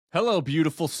Hello,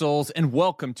 beautiful souls, and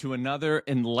welcome to another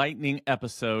enlightening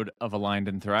episode of Aligned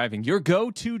and Thriving, your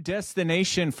go-to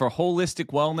destination for holistic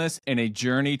wellness and a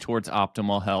journey towards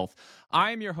optimal health.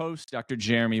 I am your host, Dr.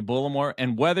 Jeremy Bullimore,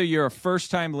 and whether you're a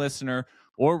first-time listener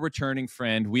or returning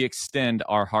friend, we extend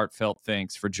our heartfelt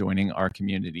thanks for joining our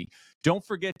community. Don't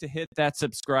forget to hit that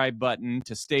subscribe button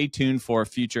to stay tuned for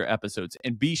future episodes,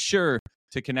 and be sure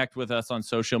to connect with us on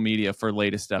social media for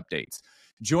latest updates.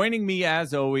 Joining me,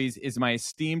 as always, is my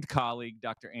esteemed colleague,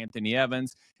 Dr. Anthony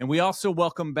Evans, and we also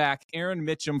welcome back Aaron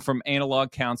Mitchum from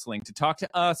Analog Counseling to talk to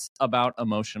us about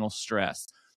emotional stress.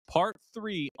 Part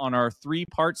 3 on our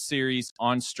 3-part series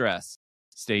on stress.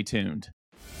 Stay tuned.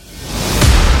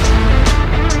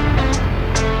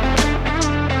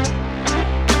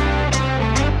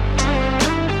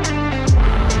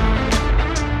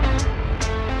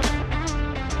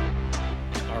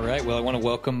 All right. Well, I want to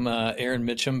welcome Aaron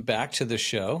Mitchum back to the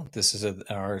show. This is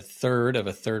our third of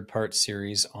a 3-part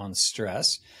series on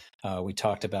stress. We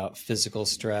talked about physical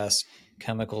stress,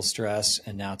 chemical stress,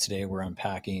 and now today we're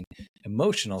unpacking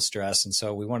emotional stress. And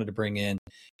so we wanted to bring in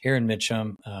Aaron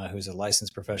Mitchum, who's a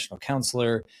licensed professional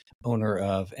counselor, owner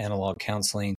of Analog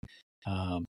Counseling,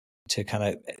 to kind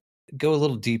of go a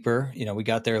little deeper. You know, we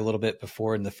got there a little bit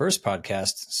before in the first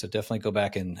podcast, so definitely go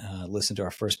back and listen to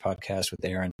our first podcast with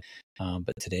Aaron.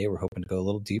 But today we're hoping to go a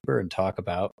little deeper and talk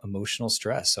about emotional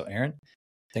stress. So Aaron,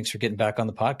 thanks for getting back on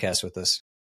the podcast with us.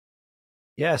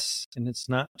 Yes, and it's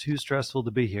not too stressful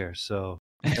to be here, so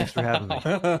thanks for having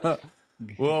me.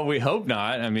 Well, we hope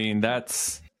not. I mean,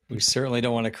 we certainly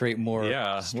don't want to create more.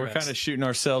 Yeah, stress. we're kind of shooting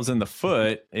ourselves in the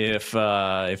foot if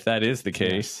that is the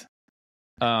case.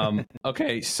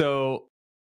 Okay, so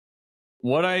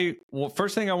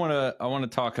first thing I want to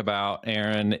talk about,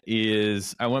 Aaron,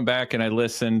 is I went back and I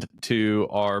listened to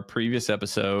our previous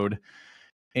episode,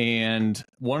 and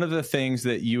one of the things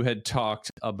that you had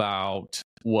talked about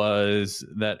was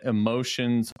that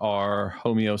emotions are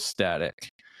homeostatic.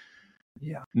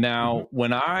 Yeah. Now,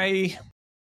 when I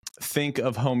think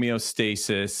of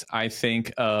homeostasis, I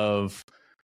think of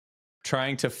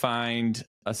trying to find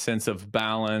a sense of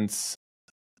balance,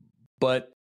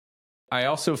 but I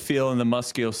also feel in the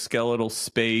musculoskeletal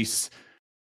space,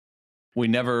 we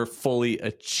never fully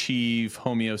achieve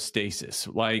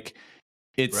homeostasis. Like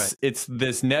it's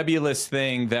this nebulous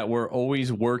thing that we're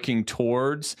always working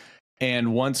towards.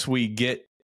 And once we get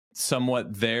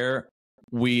somewhat there,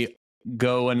 we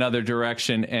go another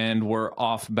direction and we're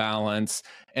off balance.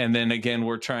 And then again,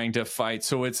 we're trying to fight.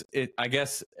 So I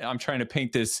guess I'm trying to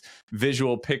paint this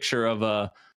visual picture of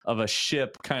a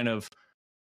ship kind of,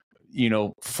 you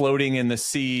know, floating in the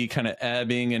sea, kind of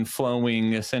ebbing and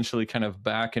flowing, essentially kind of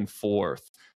back and forth.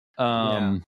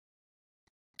 How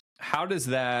does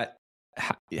that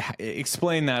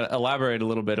explain that? Elaborate a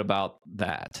little bit about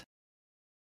that.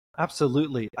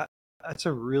 Absolutely. That's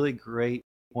a really great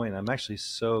point. I'm actually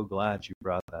so glad you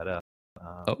brought that up.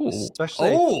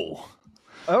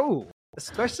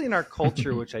 Especially in our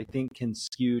culture, which I think can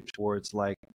skew towards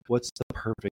like, what's the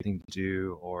perfect thing to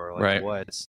do, or like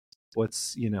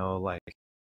what's you know, like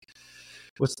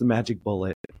what's the magic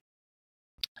bullet.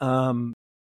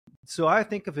 So I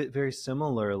think of it very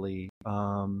similarly.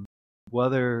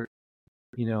 Whether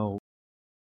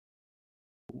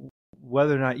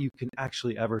or not you can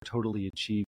actually ever totally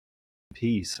achieve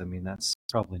peace, I mean, that's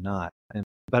probably not.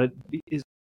 But is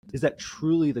that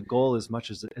truly the goal as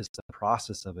much as the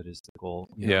process of it is the goal?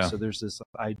 You know? So there's this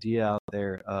idea out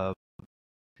there of,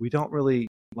 we don't really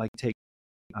like take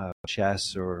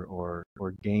chess or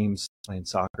games, playing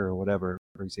soccer or whatever,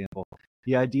 for example.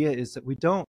 The idea is that we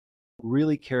don't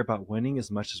really care about winning as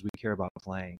much as we care about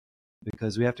playing,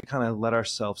 because we have to kind of let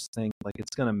ourselves think like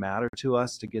it's going to matter to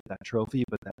us to get that trophy,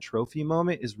 but that trophy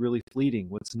moment is really fleeting.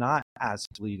 What's not as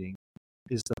fleeting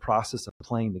is the process of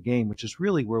playing the game, which is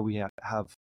really where we have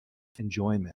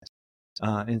enjoyment.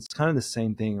 And it's kind of the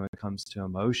same thing when it comes to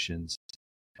emotions.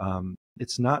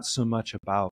 It's not so much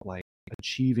about like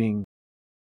achieving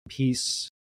peace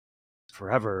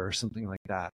forever or something like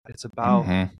that. It's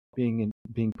about being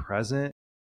present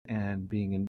and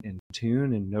being in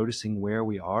tune and noticing where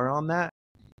we are on that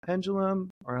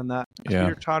pendulum or on that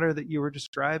teeter-totter that you were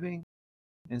describing.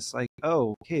 And it's like,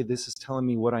 oh, okay, this is telling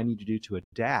me what I need to do to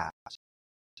adapt.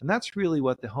 And that's really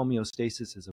what the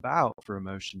homeostasis is about for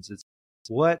emotions. It's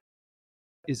what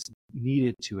is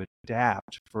needed to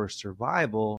adapt for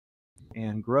survival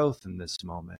and growth in this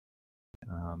moment.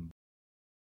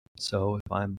 So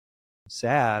if I'm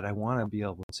sad, I want to be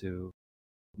able to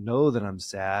know that I'm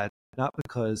sad, not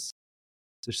because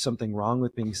there's something wrong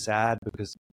with being sad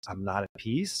because I'm not at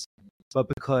peace, but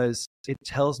because it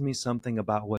tells me something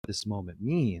about what this moment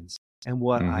means. and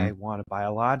what Mm-hmm. I want to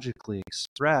biologically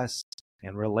express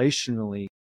and relationally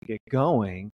get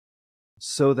going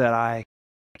so that I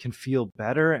can feel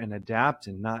better and adapt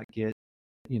and not get,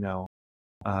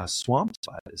 swamped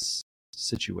by this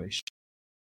situation.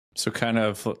 So kind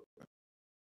of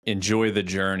enjoy the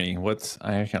journey.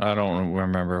 I don't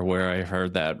remember where I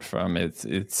heard that from. It's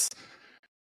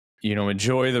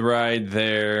enjoy the ride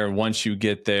there. Once you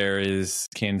get there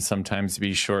can sometimes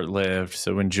be short lived.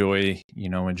 So enjoy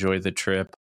the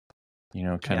trip,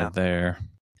 kind of there.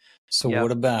 So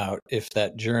what about if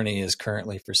that journey is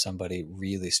currently for somebody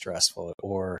really stressful,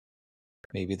 or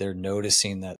maybe they're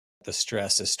noticing that the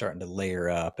stress is starting to layer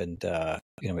up, and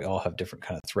we all have different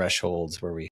kind of thresholds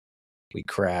where we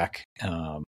crack.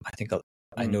 I think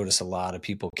I notice a lot of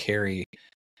people carry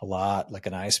a lot like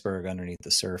an iceberg underneath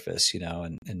the surface,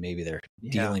 and maybe they're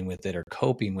dealing with it or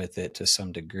coping with it to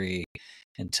some degree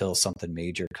until something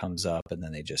major comes up, and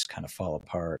then they just kind of fall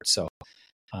apart. So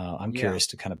I'm curious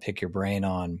to kind of pick your brain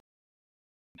on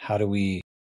how do we,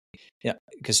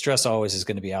 because stress always is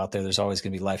going to be out there. There's always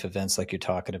going to be life events like you're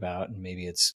talking about, and maybe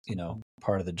it's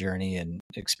part of the journey and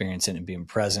experiencing and being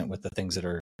present with the things that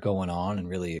are going on and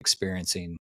really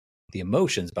experiencing the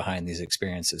emotions behind these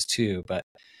experiences too. But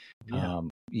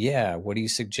what do you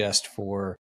suggest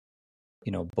for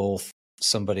both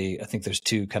somebody? I think there's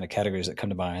two kind of categories that come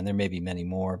to mind. There may be many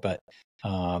more, but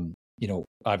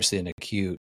obviously an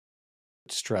acute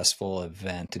stressful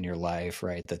event in your life,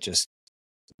 right, that just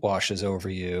washes over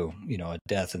you, a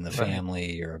death in the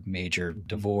family or a major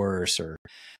divorce or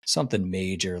something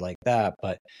major like that.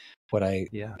 But what I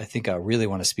think I really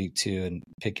want to speak to and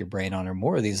pick your brain on are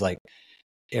more of these like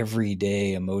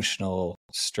everyday emotional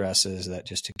stresses that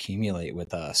just accumulate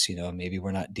with us. Maybe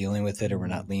we're not dealing with it, or we're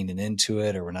not leaning into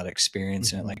it, or we're not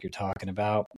experiencing it like you're talking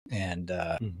about. And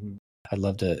I'd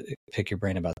love to pick your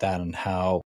brain about that and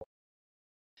how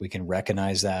we can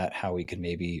recognize that, how we can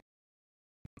maybe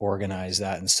organize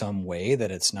that in some way that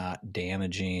it's not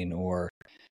damaging or,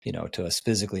 to us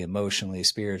physically, emotionally,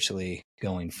 spiritually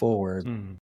going forward.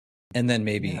 And then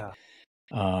maybe,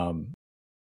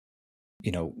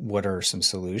 what are some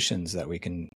solutions that we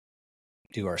can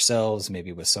do ourselves,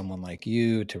 maybe with someone like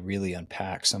you, to really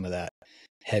unpack some of that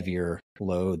heavier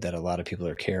load that a lot of people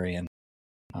are carrying.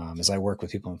 As I work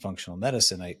with people in functional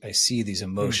medicine, I see these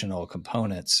emotional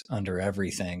components under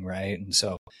everything, right? And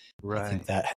so I think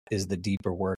that is the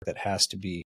deeper work that has to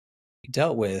be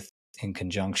dealt with in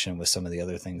conjunction with some of the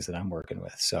other things that I'm working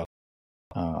with. So,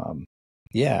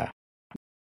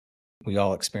 we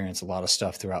all experience a lot of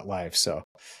stuff throughout life. So,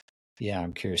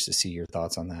 I'm curious to see your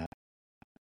thoughts on that.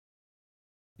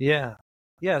 Yeah.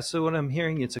 So what I'm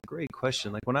hearing, it's a great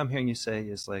question. Like what I'm hearing you say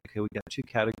is like, okay, we got two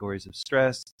categories of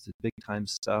stress. It's the big time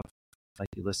stuff, like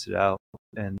you listed out,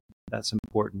 and that's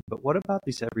important. But what about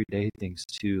these everyday things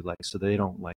too? Like, so they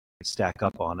don't like stack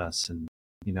up on us and,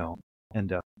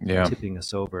 end up tipping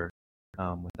us over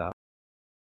without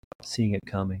seeing it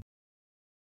coming.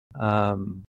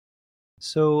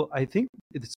 So I think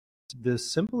the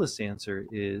simplest answer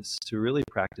is to really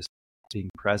practice being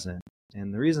present.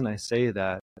 And the reason I say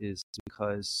that is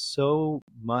because so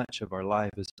much of our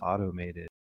life is automated.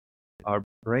 Our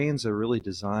brains are really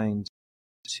designed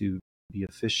to be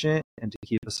efficient and to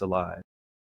keep us alive.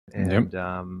 And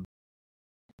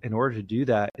in order to do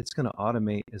that, it's going to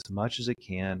automate as much as it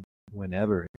can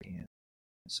whenever it can.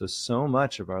 So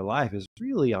much of our life is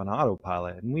really on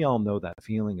autopilot. And we all know that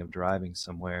feeling of driving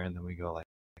somewhere and then we go like,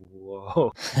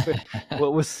 whoa,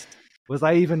 what was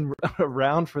I even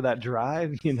around for that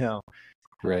drive?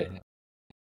 Right.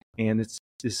 And it's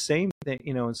the same thing,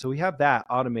 and so we have that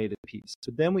automated piece.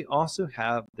 But then we also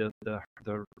have the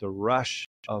rush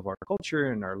of our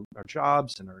culture and our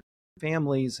jobs and our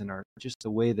families and just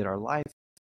the way that our life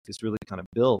is really kind of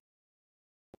built.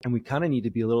 And we kind of need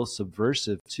to be a little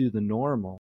subversive to the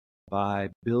normal by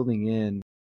building in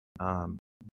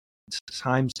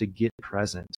times to get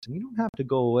present. And you don't have to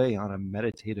go away on a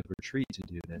meditative retreat to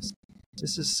do this.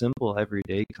 This is simple,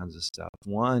 everyday kinds of stuff.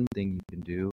 One thing you can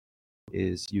do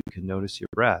is you can notice your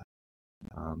breath.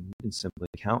 You can simply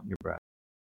count your breath.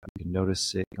 You can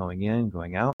notice it going in,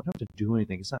 going out. You don't have to do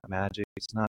anything. It's not magic.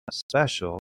 It's not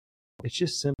special. It's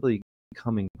just simply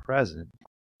becoming present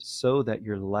so that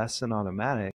you're less in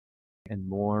automatic and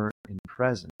more in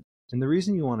present. And the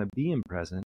reason you want to be in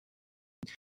present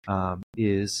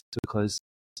is because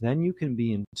then you can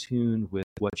be in tune with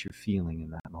what you're feeling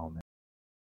in that moment.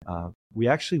 We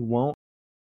actually won't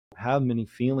have many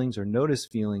feelings or notice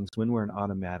feelings when we're in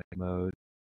automatic mode.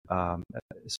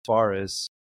 As far as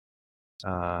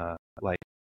like,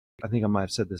 I think I might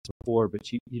have said this before,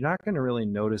 but you're not going to really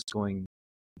notice going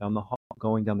down the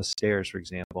going down the stairs, for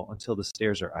example, until the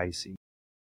stairs are icy.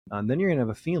 Then you're going to have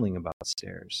a feeling about the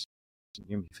stairs.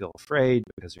 You're going to feel afraid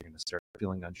because you're going to start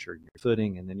feeling unsure of your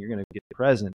footing, and then you're going to get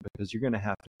present because you're going to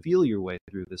have to feel your way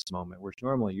through this moment, where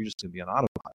normally you're just going to be on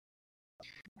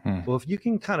autopilot. Well, if you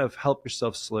can kind of help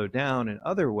yourself slow down in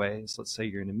other ways, let's say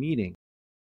you're in a meeting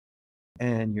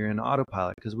and you're in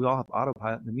autopilot, because we all have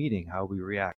autopilot in the meeting, how we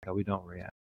react, how we don't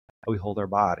react, how we hold our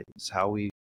bodies, how we,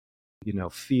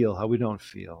 feel, how we don't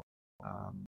feel.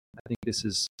 I think this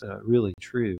is really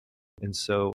true. And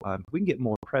so if we can get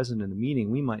more present in the meeting,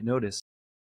 we might notice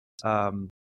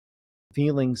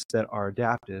feelings that are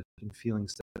adaptive and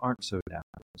feelings that aren't so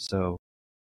adaptive. So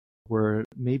where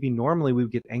maybe normally we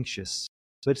would get anxious,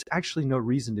 but it's actually no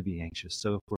reason to be anxious.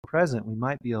 So if we're present, we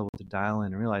might be able to dial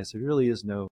in and realize there really is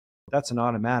that's an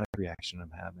automatic reaction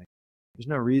I'm having. There's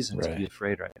no reason to be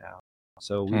afraid right now.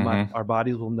 So our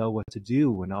bodies will know what to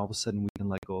do when all of a sudden we can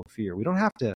let go of fear. We don't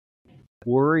have to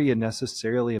worry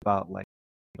necessarily about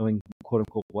knowing quote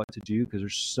unquote what to do, because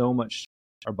there's so much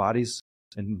our bodies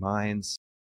and minds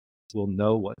will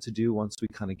know what to do once we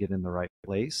kind of get in the right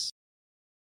place.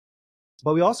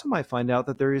 But we also might find out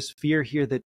that there is fear here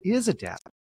that is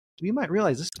adaptive. We might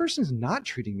realize this person is not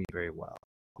treating me very well.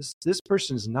 This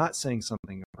person is not saying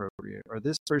something appropriate, or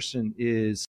this person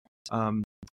is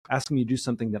asking me to do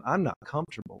something that I'm not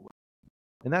comfortable with.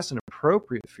 And that's an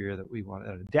appropriate fear that we want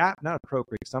to adapt, not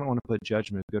appropriate, because I don't want to put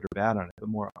judgment of good or bad on it, but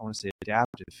more, I want to say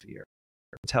adaptive fear.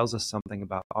 It tells us something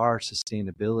about our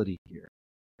sustainability here.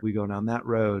 We go down that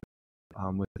road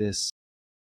with this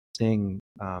thing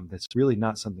that's really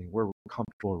not something we're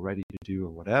comfortable or ready to do or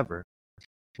whatever.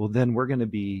 Well, then we're going to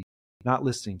be not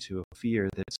listening to a fear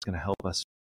that's going to help us,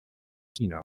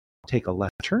 take a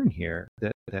left turn here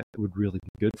that would really be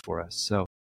good for us. So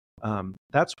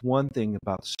that's one thing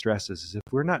about stresses, is if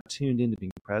we're not tuned into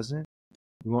being present,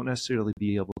 we won't necessarily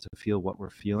be able to feel what we're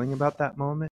feeling about that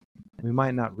moment. And we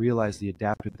might not realize the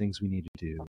adaptive things we need to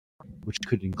do, which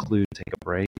could include take a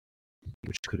break,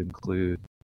 which could include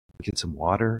get some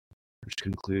water, which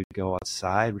could include go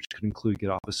outside, which could include get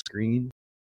off a screen,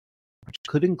 which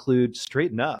could include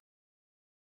straighten up.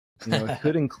 It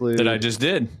could include that I just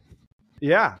did.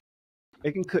 Yeah,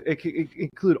 it can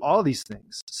include all these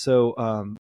things. So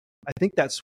I think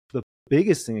that's the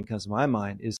biggest thing that comes to my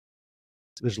mind is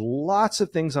there's lots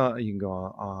of things you can go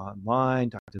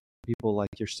online, talk to people like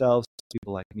yourselves,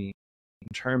 people like me, in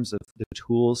terms of the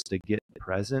tools to get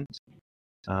present.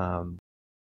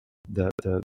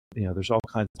 There's all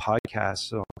kinds of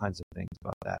podcasts, all kinds of things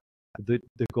about that. The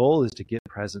goal is to get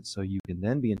present so you can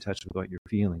then be in touch with what you're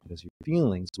feeling, because your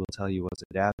feelings will tell you what's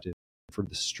adaptive for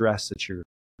the stress that you're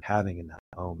having in that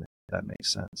moment. If that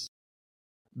makes sense.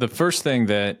 The first thing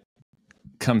that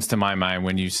comes to my mind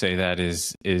when you say that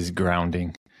is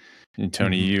grounding. And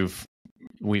Tony,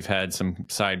 we've had some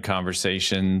side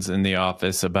conversations in the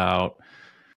office about,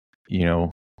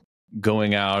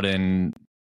 going out and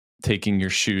taking your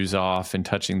shoes off and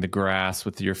touching the grass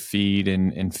with your feet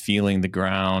and feeling the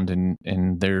ground.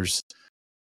 And there's,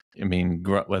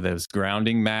 whether there's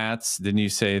grounding mats, didn't you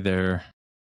say there?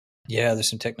 Yeah, there's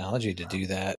some technology to do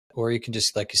that. Or you can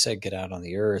just, like you said, get out on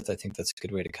the earth. I think that's a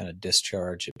good way to kind of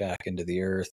discharge it back into the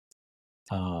earth.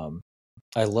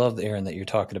 I love, Aaron, that you're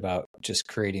talking about just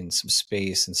creating some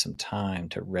space and some time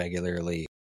to regularly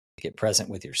get present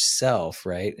with yourself,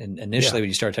 right? And initially when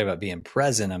you start talking about being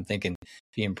present, I'm thinking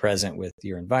being present with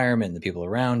your environment and the people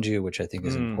around you, which I think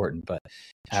is important, but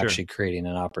actually creating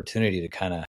an opportunity to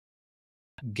kind of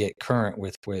get current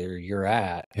with where you're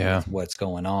at, with what's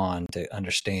going on, to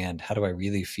understand, how do I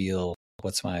really feel?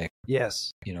 What's my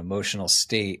emotional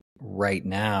state right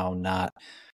now, not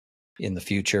in the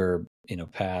future,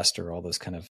 past, or all those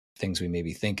kind of things we may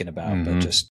be thinking about, but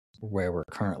just where we're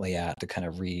currently at, to kind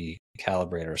of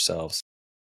recalibrate ourselves.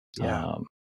 And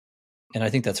I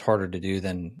think that's harder to do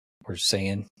than we're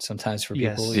saying sometimes for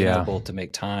people, both to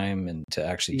make time and to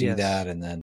actually do that. And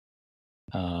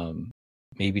then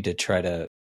maybe to try to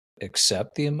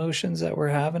accept the emotions that we're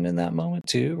having in that moment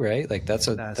too, right? Like that's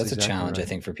exactly a challenge, right. I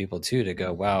think, for people too, to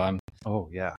go, wow,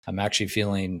 I'm actually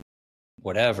feeling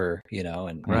whatever,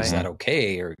 and is that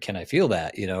okay? Or can I feel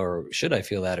that, or should I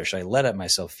feel that, or should I let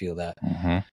myself feel that?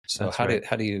 So how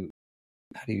do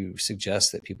you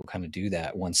suggest that people kind of do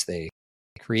that once they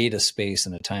create a space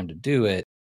and a time to do it?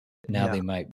 Now they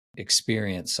might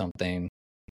experience something,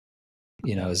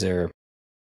 is there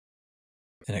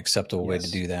an acceptable way to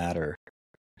do that? Or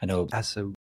I know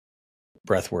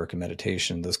breath work and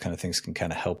meditation, those kind of things can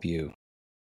kind of help you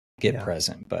get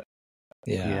present, but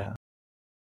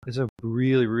it's a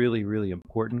really, really, really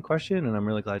important question, and I'm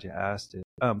really glad you asked it.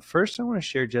 First, I want to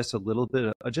share just a little bit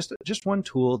of just one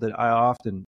tool that I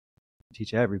often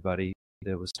teach everybody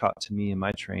that was taught to me in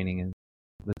my training and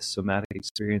with somatic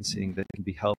experiencing that can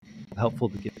be helpful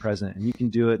to get present. And you can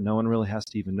do it. No one really has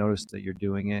to even notice that you're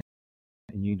doing it,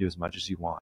 and you can do as much as you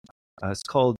want. It's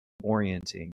called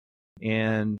orienting.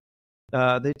 And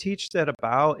they teach that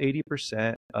about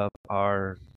 80% of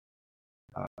our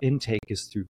intake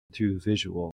is through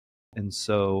visual. And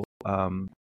so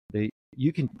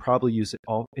you can probably use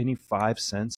any 5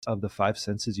 sense of the 5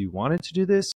 senses you wanted to do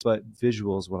this, but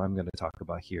visual is what I'm going to talk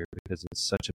about here because it's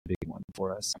such a big one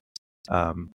for us.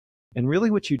 And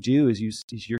really what you do is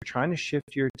you're trying to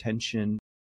shift your attention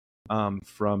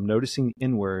from noticing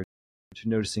inward to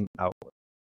noticing outward.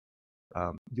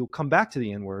 You'll come back to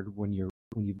the inward when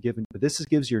you've given, but this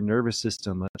gives your nervous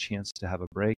system a chance to have a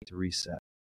break, to reset.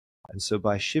 And so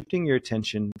by shifting your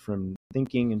attention from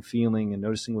thinking and feeling and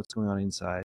noticing what's going on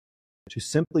inside to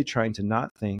simply trying to not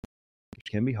think, which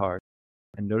can be hard,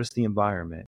 and notice the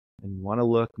environment. And you want to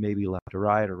look maybe left to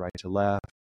right or right to left,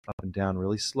 up and down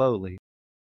really slowly.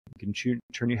 You can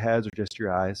turn your heads or just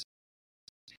your eyes.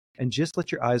 And just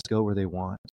let your eyes go where they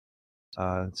want.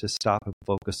 Just stop and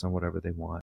focus on whatever they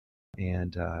want.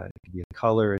 And it can be a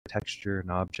color, a texture,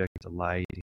 an object, a light,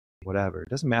 whatever. It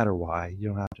doesn't matter why. You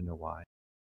don't have to know why.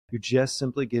 You're just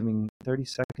simply giving 30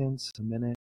 seconds, a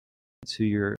minute, to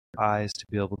your eyes to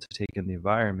be able to take in the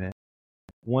environment.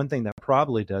 One thing that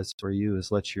probably does for you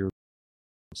is let your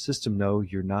system know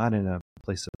you're not in a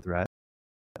place of threat.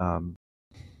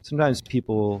 Sometimes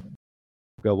people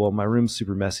go, well, my room's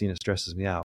super messy and it stresses me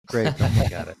out. Great, don't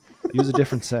look at it. Use a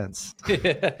different sense. You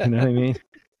know what I mean?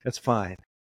 That's fine.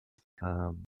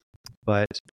 But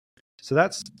so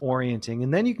that's orienting.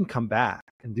 And then you can come back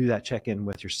and do that check-in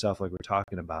with yourself like we're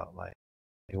talking about. Like,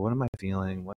 hey, what am I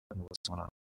feeling? What's going on?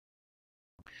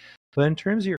 But in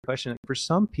terms of your question, for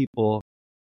some people,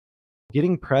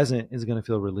 getting present is going to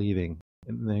feel relieving.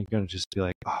 And they're going to just be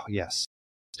like, oh, yes,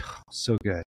 so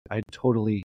good. I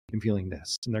totally am feeling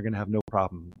this. And they're going to have no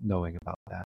problem knowing about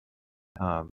that.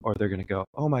 Or they're going to go,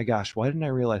 oh my gosh, why didn't I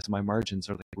realize my margins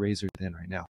are like razor thin right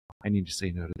now? I need to say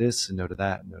no to this and no to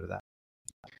that and no to that.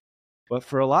 But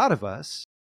for a lot of us,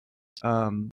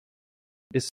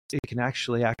 it can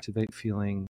actually activate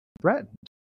feeling threatened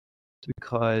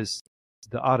because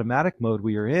the automatic mode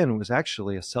we are in was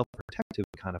actually a self-protective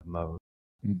kind of mode.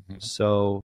 Mm-hmm.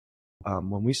 So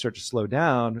when we start to slow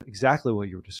down, exactly what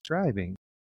you were describing,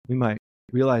 we might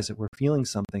realize that we're feeling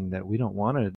something that we don't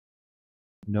want to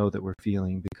know that we're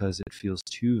feeling because it feels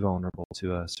too vulnerable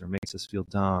to us or makes us feel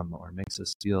dumb or makes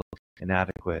us feel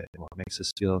inadequate or makes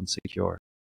us feel insecure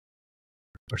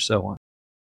or so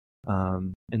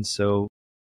on. And so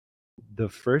the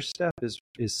first step is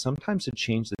sometimes to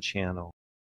change the channel.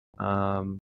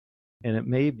 And it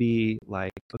may be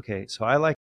like, okay, so I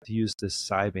like to use this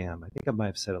SIBAM. I think I might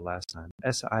have said it last time.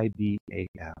 SIBAM.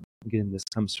 Again, this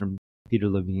comes from Peter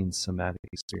Levine's somatic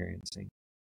experiencing.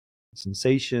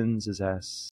 Sensations is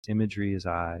S, imagery is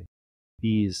I,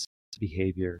 B is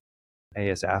behavior, A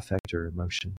is affect or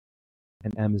emotion,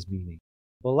 and M is meaning.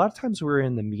 Well, a lot of times we're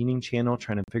in the meaning channel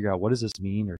trying to figure out what does this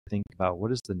mean or think about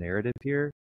what is the narrative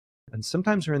here. And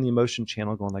sometimes we're in the emotion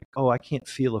channel going like, oh, I can't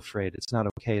feel afraid. It's not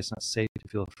okay. It's not safe to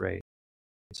feel afraid.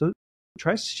 So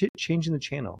try changing the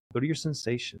channel. Go to your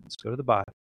sensations. Go to the body.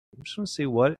 I just want to see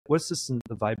what's the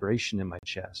vibration in my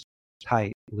chest?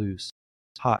 Tight, loose,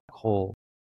 hot, cold.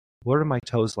 What are my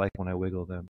toes like when I wiggle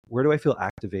them? Where do I feel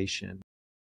activation?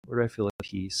 Where do I feel at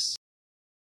peace?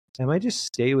 I might just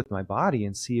stay with my body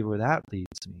and see where that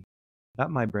leads me.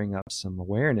 That might bring up some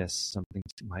awareness,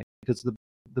 because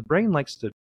the brain likes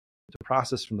to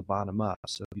process from the bottom up.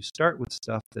 So if you start with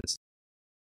stuff that's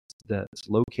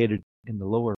located in the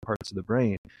lower parts of the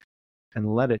brain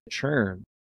and let it churn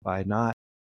by not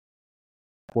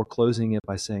foreclosing it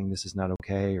by saying this is not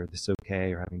okay or this is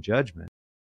okay or having judgment,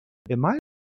 it might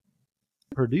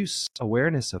produce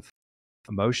awareness of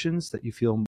emotions that you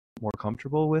feel more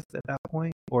comfortable with at that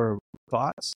point, or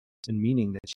thoughts and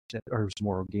meaning that are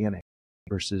more organic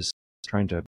versus trying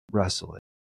to wrestle it.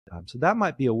 So that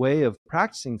might be a way of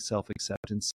practicing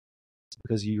self-acceptance,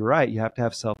 because you're right, you have to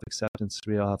have self-acceptance to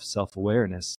be able to have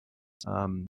self-awareness.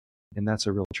 And that's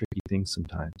a real tricky thing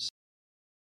sometimes.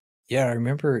 Yeah, I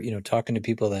remember, talking to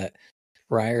people that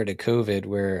prior to COVID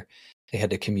where they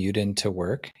had to commute into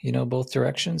work, both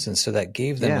directions. And so that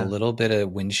gave them a little bit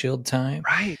of windshield time.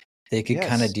 Right. They could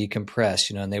kind of decompress,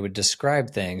 and they would describe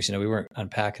things. We weren't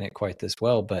unpacking it quite this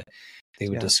well, but they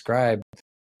would describe,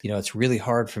 it's really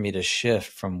hard for me to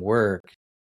shift from work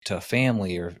to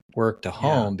family or work to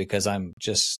home because I'm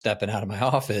just stepping out of my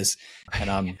office and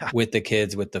I'm with the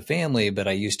kids, with the family, but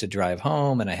I used to drive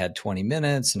home and I had 20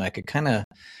 minutes and I could kind of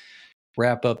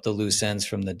wrap up the loose ends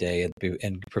from the day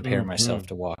and prepare myself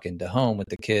to walk into home with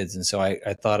the kids. And so I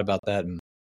thought about that, and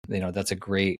that's a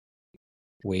great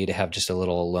way to have just a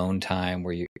little alone time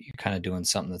where you're kind of doing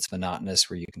something that's monotonous,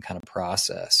 where you can kind of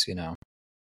process,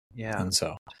 Yeah, and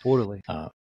so totally.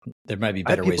 There might be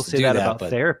better ways to say do that that, about but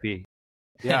therapy.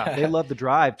 Yeah, they love the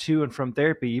drive to and from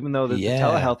therapy, even though the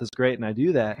telehealth is great and I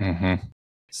do that. Mm-hmm.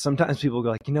 Sometimes people go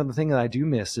like, the thing that I do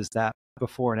miss is that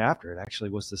before and after. It actually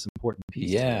was this important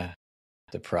piece. Yeah,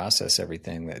 to process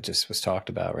everything that just was talked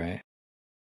about, right?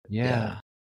 Yeah.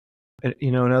 And,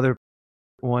 another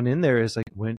one in there is like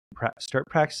start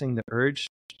practicing the urge.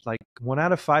 Like 1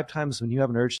 out of 5 times when you have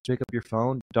an urge to pick up your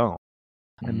phone, don't.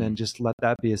 And then just let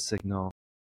that be a signal.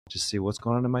 Just see what's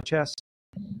going on in my chest.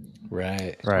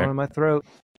 Right. What's going on in my throat.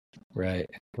 Right.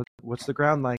 What's the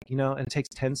ground like? And it takes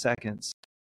 10 seconds.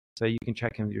 So you can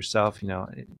check in with yourself. You're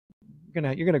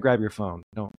gonna grab your phone.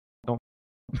 Don't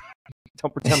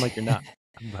pretend like you're not.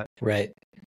 But. Right.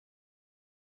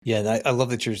 Yeah, I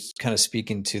love that you're kind of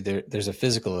speaking to there's a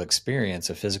physical experience,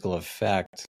 a physical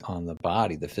effect on the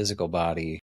body, the physical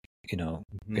body,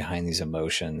 behind these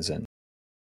emotions, and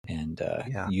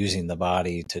using the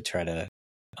body to try to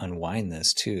unwind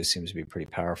this too seems to be pretty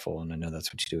powerful. And I know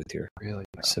that's what you do with your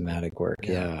somatic work.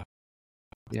 Yeah.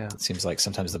 It seems like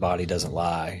sometimes the body doesn't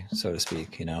lie, so to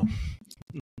speak.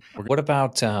 What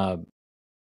about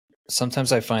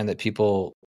sometimes I find that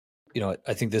people,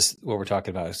 I think what we're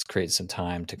talking about is create some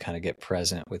time to kind of get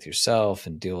present with yourself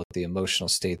and deal with the emotional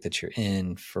state that you're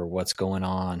in for what's going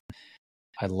on.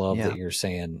 I love that you're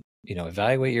saying,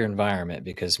 evaluate your environment,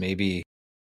 because maybe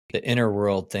the inner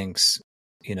world thinks,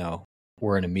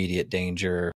 we're in immediate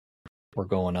danger, we're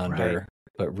going under,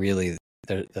 but really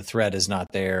the threat is not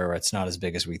there, or it's not as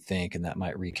big as we think, and that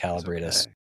might recalibrate us.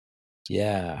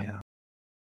 Yeah.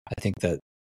 I think that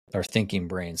our thinking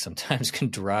brain sometimes can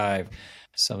drive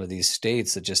some of these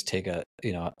states that just take a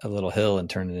little hill and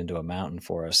turn it into a mountain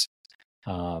for us.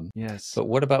 Yes. But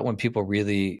what about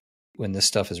when this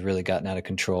stuff has really gotten out of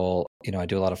control? I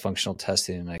do a lot of functional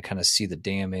testing, and I kind of see the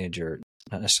damage, or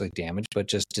not necessarily damage, but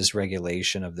just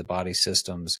dysregulation of the body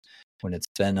systems when it's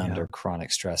been under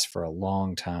chronic stress for a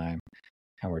long time,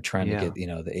 and we're trying to get,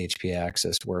 the HPA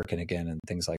axis working again and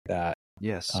things like that.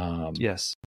 Yes.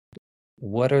 Yes.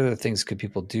 What other things could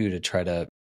people do to try to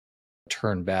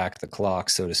turn back the clock,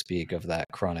 so to speak, of that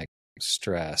chronic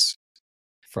stress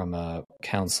from a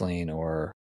counseling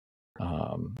or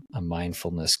a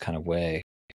mindfulness kind of way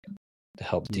to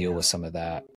help deal with some of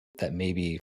that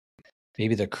maybe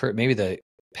the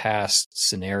past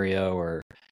scenario or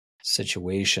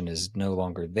situation is no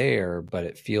longer there, but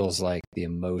it feels like the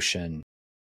emotion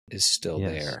is still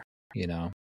there,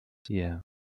 Yeah,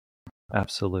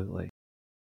 absolutely.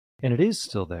 And it is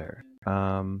still there.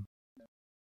 A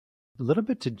little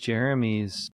bit to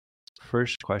Jeremy's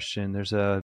first question, there's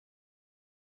a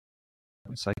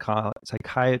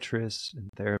psychiatrist and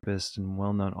therapist and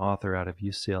well-known author out of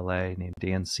UCLA named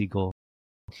Dan Siegel.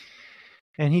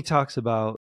 And he talks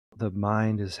about the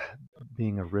mind as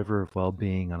being a river of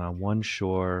well-being, and on one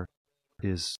shore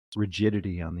is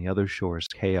rigidity, on the other shore is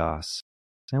chaos.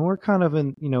 And we're kind of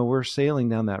we're sailing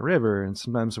down that river, and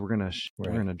sometimes we're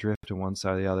gonna drift to one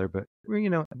side or the other. But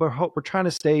we're trying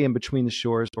to stay in between the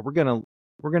shores. But we're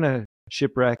gonna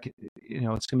shipwreck.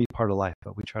 It's gonna be part of life.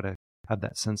 But we try to have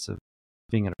that sense of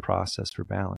being in a process for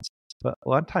balance. But a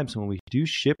lot of times when we do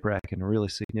shipwreck in a really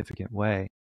significant way,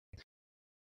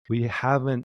 we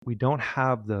don't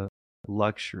have the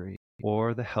luxury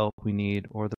or the help we need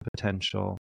or the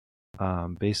potential,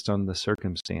 based on the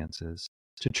circumstances,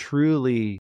 to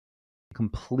truly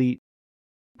complete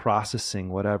processing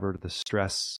whatever the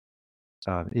stress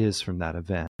is from that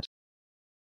event.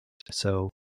 So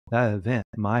that event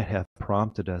might have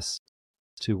prompted us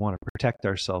to want to protect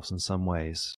ourselves in some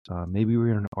ways. Maybe we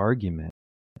were in an argument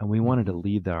and we wanted to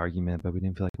leave the argument, but we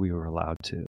didn't feel like we were allowed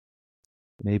to.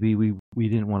 Maybe we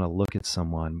didn't want to look at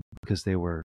someone because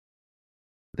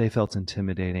they felt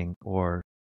intimidating, or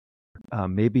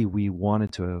maybe we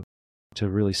wanted to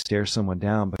really stare someone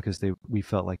down because we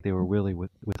felt like they were really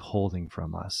withholding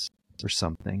from us or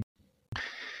something.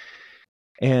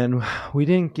 And we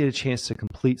didn't get a chance to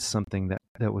complete something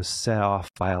that was set off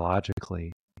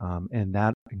biologically. And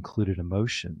that included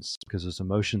emotions, because those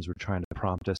emotions were trying to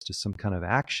prompt us to some kind of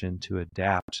action to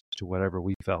adapt to whatever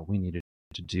we felt we needed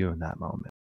to do in that moment.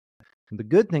 And the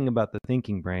good thing about the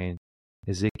thinking brain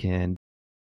is it can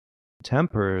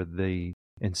temper the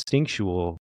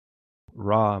instinctual,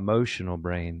 raw, emotional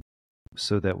brain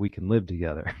so that we can live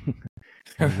together. We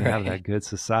can have that good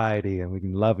society, and we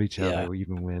can love each other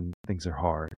even when things are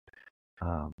hard.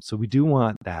 So we do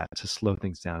want that to slow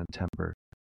things down and temper.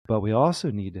 but we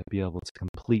also need to be able to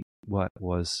complete what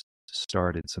was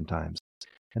started sometimes.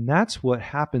 And that's what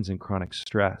happens in chronic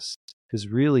stress. Because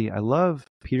really, I love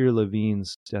Peter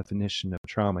Levine's definition of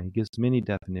trauma. He gives many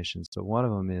definitions, but one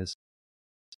of them is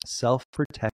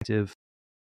self-protective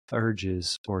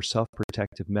urges or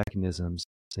self-protective mechanisms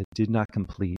that did not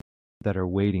complete, that are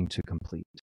waiting to complete.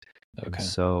 Okay. And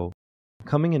so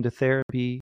coming into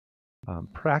therapy,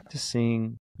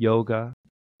 practicing yoga,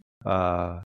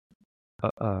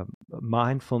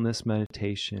 mindfulness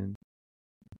meditation,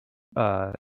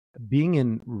 being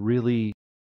in really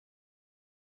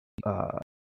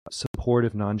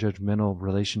supportive, non-judgmental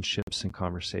relationships and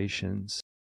conversations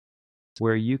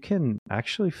where you can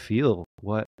actually feel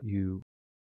what you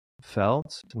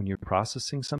felt when you're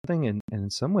processing something, and in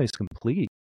some ways complete.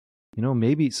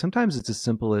 Maybe sometimes it's as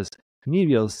simple as you need to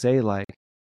be able to say like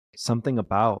something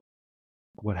about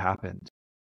what happened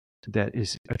that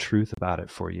is a truth about it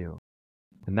for you,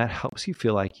 and that helps you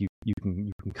feel like you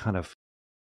can kind of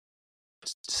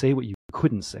say what you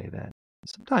couldn't say then.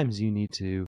 Sometimes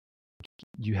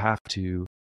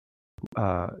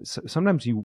sometimes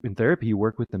in therapy you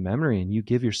work with the memory and you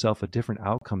give yourself a different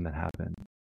outcome that happened.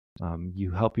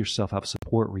 You help yourself have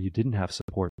support where you didn't have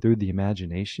support through the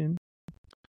imagination,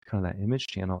 kind of that image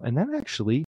channel, and that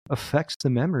actually affects the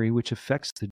memory, which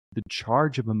affects the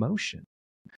charge of emotion.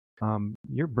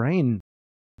 Your brain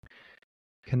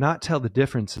cannot tell the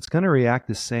difference. It's going to react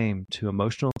the same to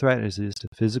emotional threat as it is to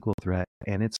physical threat,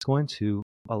 and it's going to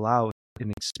allow,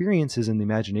 and experiences in the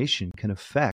imagination can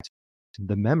affect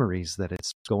the memories that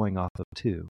it's going off of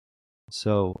too.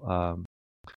 So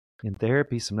in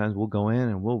therapy, sometimes we'll go in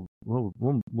and we'll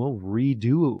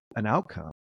redo an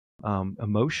outcome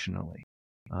emotionally,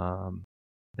 and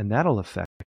that'll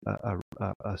affect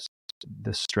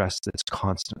the stress that's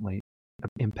constantly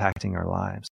impacting our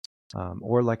lives.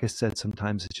 Or like I said,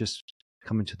 sometimes it's just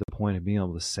coming to the point of being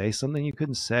able to say something you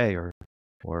couldn't say,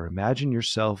 or imagine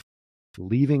yourself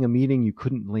leaving a meeting you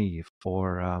couldn't leave,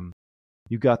 or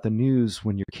you got the news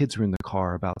when your kids were in the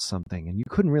car about something and you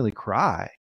couldn't really cry,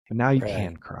 but now you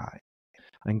can cry.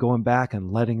 And going back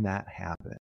and letting that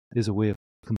happen is a way of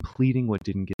completing what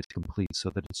didn't get to complete,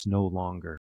 so that it's no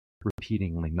longer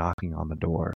repeatedly knocking on the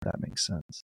door, if that makes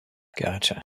sense.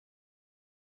 Gotcha.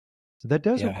 So that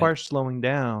does require slowing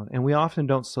down, and we often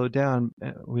don't slow down.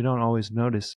 We don't always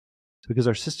notice because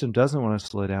our system doesn't want to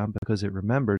slow down because it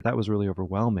remembered that was really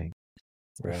overwhelming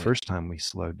the first time we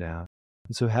slowed down.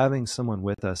 And so having someone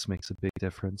with us makes a big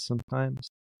difference sometimes.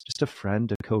 Just a friend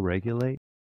to co-regulate,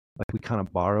 like we kind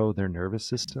of borrow their nervous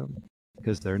system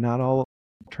because they're not all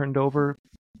turned over.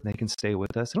 They can stay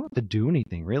with us. They don't have to do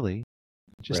anything really.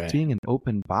 Just being an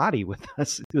open body with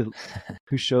us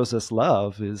who shows us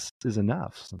love is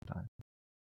enough sometimes.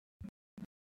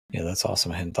 Yeah, that's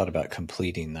awesome. I hadn't thought about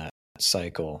completing that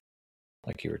cycle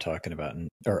like you were talking about,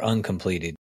 or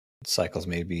uncompleted cycles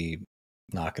maybe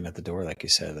knocking at the door, like you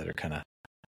said, that are kind of,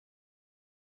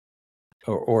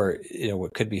 or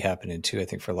what could be happening too, I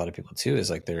think for a lot of people too, is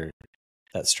like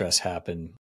that stress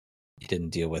happened, you didn't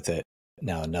deal with it,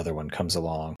 now another one comes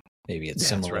along, maybe it's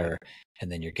similar,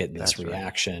 and then you're getting this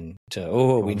reaction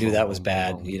to, we knew that was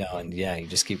bad, and you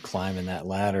just keep climbing that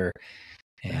ladder,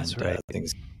 and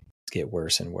things get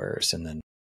worse and worse, and then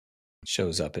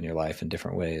shows up in your life in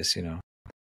different ways,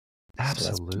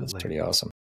 Absolutely. So that's pretty awesome.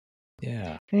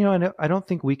 Yeah. And, I don't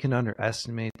think we can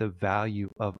underestimate the value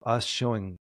of us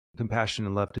showing compassion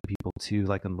and love to people too,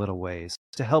 like in little ways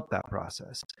to help that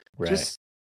process. Just,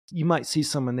 you might see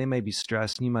someone, they may be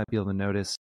stressed, and you might be able to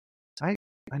notice, I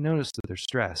noticed that they're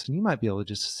stressed, and you might be able to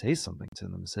just say something to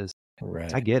them that says,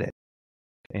 I get it.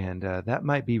 And that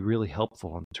might be really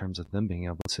helpful in terms of them being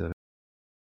able to,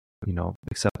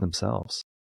 accept themselves.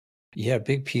 Yeah, a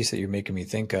big piece that you're making me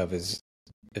think of is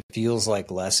it feels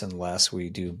like less and less we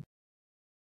do,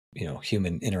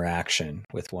 human interaction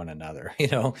with one another,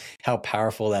 how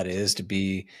powerful that is to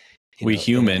be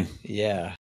human.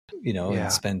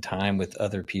 And spend time with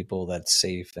other people that's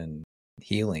safe and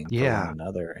healing for one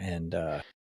another. And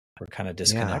we're kind of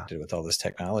disconnected with all this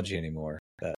technology anymore.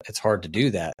 It's hard to do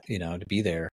that, to be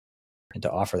there and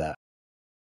to offer that.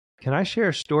 Can I share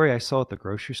a story I saw at the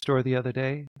grocery store the other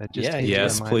day? That just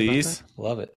yes, please.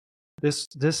 Love it.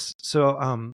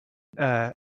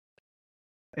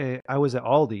 I was at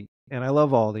Aldi, and I love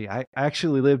Aldi. I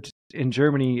actually lived in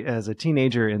Germany as a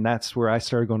teenager, and that's where I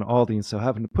started going to Aldi. And so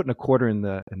having to put in a quarter in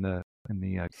the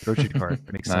grocery cart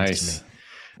makes sense to me.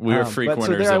 We are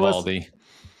frequenters of Aldi.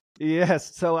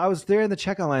 Yes. So I was there in the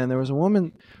checkout line, and there was a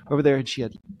woman over there, and she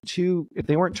had two. If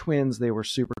they weren't twins, they were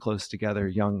super close together,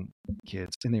 young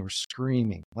kids, and they were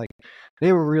screaming. Like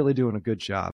they were really doing a good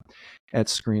job at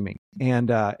screaming, and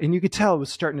you could tell it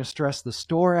was starting to stress the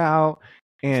store out.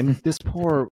 And this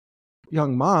poor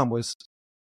young mom was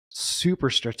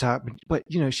super stressed out. But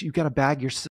you've got to bag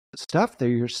your stuff there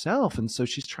yourself, and so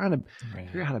she's trying to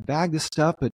figure out how to bag this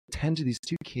stuff, but tend to these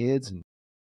two kids. And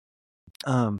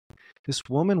this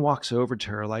woman walks over to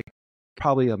her, like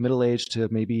probably a middle-aged to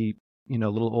maybe, a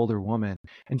little older woman.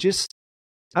 And just,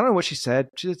 I don't know what she said.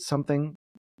 She did something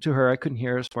to her. I couldn't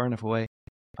hear her, as far enough away.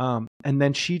 And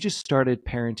then she just started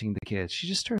parenting the kids. She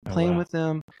just started playing with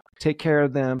them, take care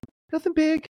of them. Nothing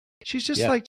big. She's just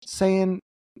like saying,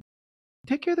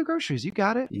 take care of the groceries. You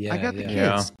got it. I got the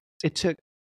kids. Yeah.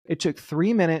 It took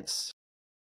 3 minutes.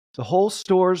 The whole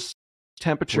store's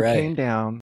temperature came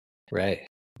down. Right.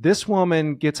 This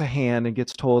woman gets a hand and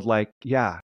gets told, like,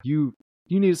 yeah, you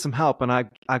needed some help, and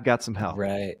I've got some help.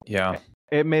 Right. Yeah.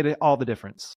 It made all the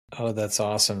difference. Oh, that's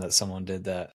awesome that someone did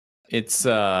that. It's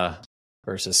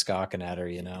versus skocking at her,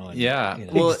 And, yeah.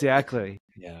 Well, exactly.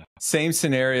 Yeah. Same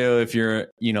scenario if you're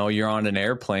on an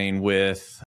airplane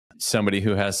with somebody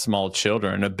who has small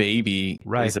children. A baby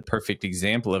is a perfect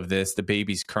example of this. The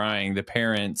baby's crying. The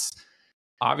parents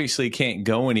obviously can't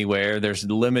go anywhere. There's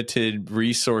limited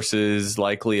resources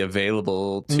likely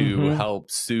available to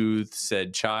help soothe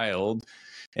said child.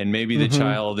 And maybe the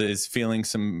child is feeling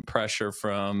some pressure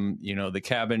from, the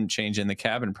cabin, change in the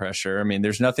cabin pressure. I mean,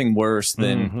 there's nothing worse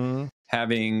than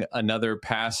having another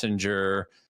passenger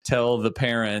tell the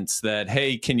parents that,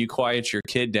 hey, can you quiet your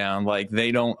kid down? Like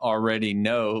they don't already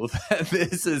know that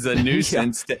this is a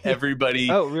nuisance to everybody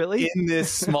in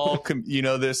this small,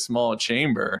 this small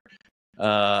chamber.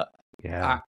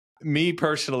 Me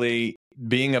personally,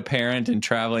 being a parent and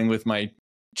traveling with my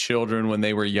children when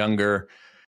they were younger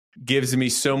gives me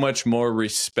so much more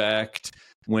respect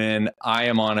when I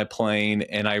am on a plane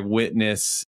and I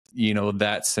witness,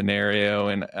 that scenario.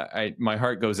 And my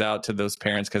heart goes out to those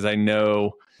parents because I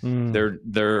know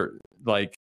they're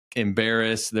like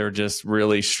embarrassed. They're just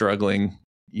really struggling,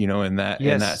 in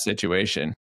that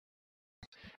situation.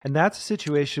 And that's a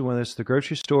situation, whether it's the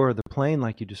grocery store or the plane,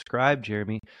 like you described,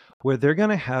 Jeremy, where they're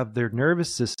going to have their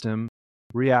nervous system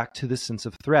react to the sense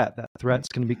of threat. That threat's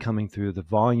going to be coming through the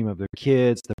volume of their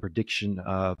kids, the prediction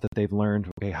of that they've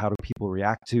learned, okay, how do people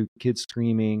react to kids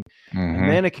screaming? And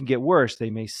then it can get worse.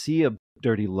 They may see a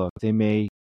dirty look. They may,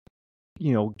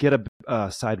 get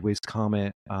a sideways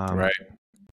comment,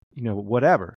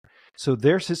 whatever. So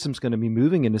their system's going to be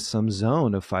moving into some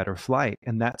zone of fight or flight,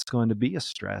 and that's going to be a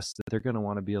stress that they're going to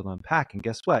want to be able to unpack. And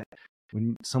guess what?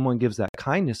 When someone gives that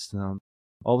kindness to them,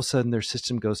 all of a sudden their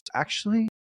system goes, actually,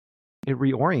 it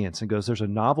reorients and goes, there's a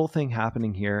novel thing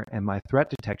happening here, and my threat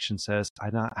detection says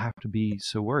I not have to be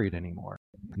so worried anymore.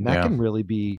 And that can really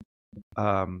be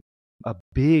a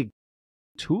big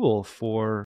tool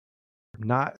for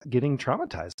not getting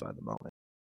traumatized by the moment.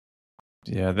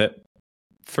 Yeah, that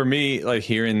for me, like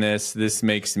hearing this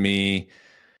makes me,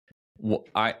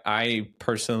 I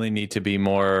personally need to be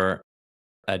more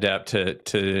adept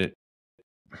to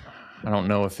I don't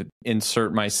know if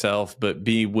insert myself, but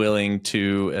be willing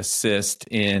to assist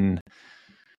in,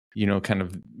 kind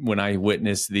of when I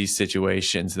witness these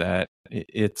situations that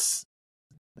it's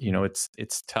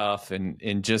tough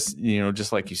and just,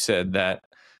 just like you said, that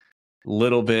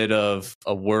little bit of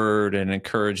a word and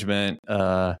encouragement,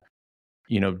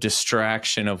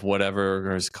 distraction of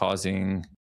whatever is causing,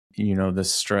 the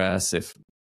stress. If,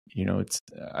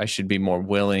 I should be more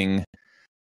willing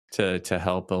to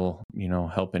help,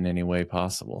 help in any way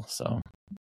possible. So.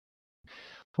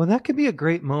 Well, that could be a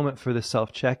great moment for the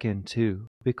self-check-in too,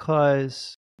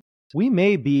 because we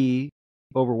may be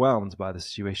overwhelmed by the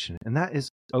situation, and that is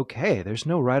okay. There's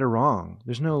no right or wrong.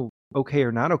 There's no okay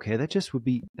or not okay. That just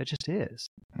is.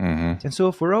 And so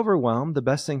if we're overwhelmed, the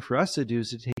best thing for us to do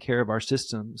is to take care of our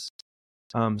systems,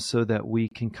 so that we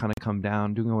can kind of come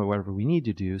down, doing whatever we need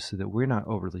to do so that we're not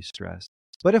overly stressed.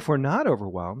 But if we're not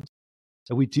overwhelmed,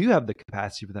 so we do have the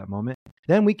capacity for that moment,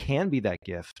 then we can be that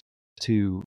gift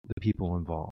to the people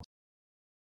involved.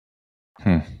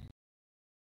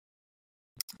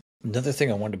 Another thing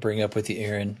I wanted to bring up with you,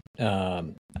 Aaron,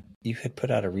 you had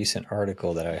put out a recent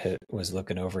article that I was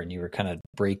looking over, and you were kind of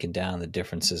breaking down the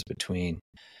differences between,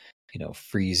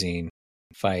 freezing,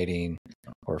 fighting,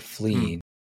 or fleeing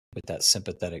with that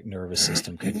sympathetic nervous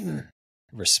system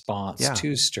response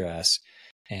to stress.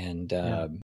 And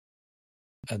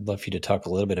I'd love for you to talk a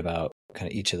little bit about kind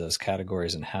of each of those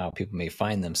categories and how people may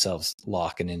find themselves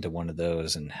locking into one of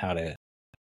those and how to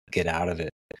get out of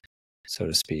it, so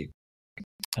to speak.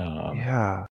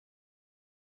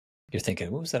 You're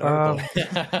thinking, what was that article?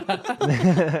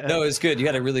 No, it's good. You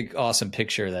had a really awesome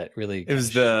picture that really It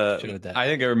was showed that. I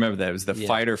think I remember that. It was the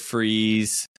fight or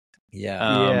freeze.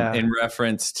 Yeah. In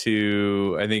reference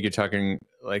to, I think you're talking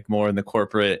like more in the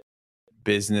corporate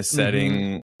business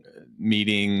setting,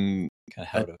 meeting, kind of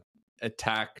how to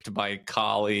attacked by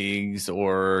colleagues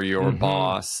or your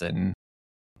boss, and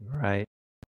right.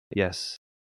 Yes.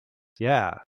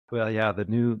 Yeah. Well, yeah. The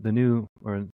new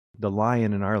or the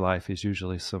lion in our life is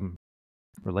usually some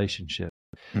relationship,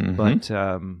 but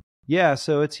yeah.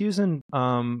 So it's using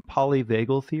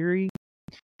polyvagal theory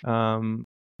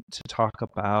to talk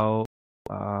about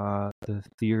the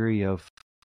theory of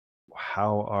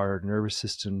how our nervous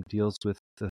system deals with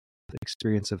the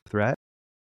experience of threat.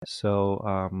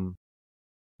 So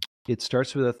it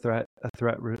starts with a threat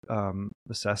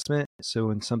assessment. So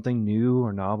when something new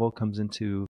or novel comes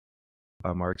into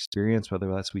our experience,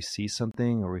 whether that's we see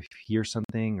something or we hear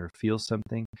something or feel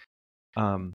something,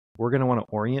 we're going to want to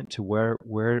orient to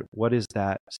what is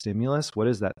that stimulus? What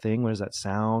is that thing? What is that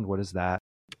sound? What is that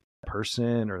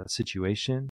person or that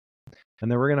situation? And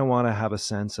then we're going to want to have a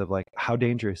sense of like, how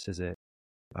dangerous is it?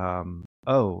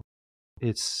 Oh,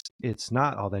 it's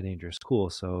not all that dangerous.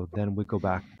 Cool. So then we go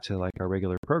back to like our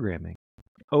regular programming.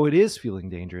 Oh, it is feeling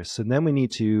dangerous. So then we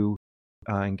need to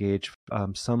engage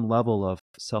some level of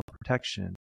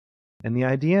self-protection. And the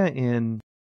idea in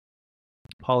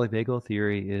polyvagal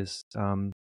theory is,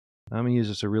 I'm going to use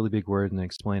just a really big word and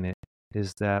explain it,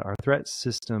 is that our threat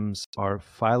systems are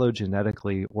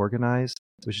phylogenetically organized,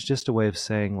 which is just a way of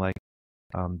saying like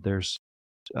there's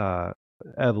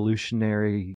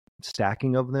evolutionary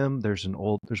stacking of them. There's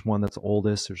one that's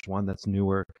oldest, there's one that's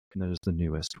newer, and there's the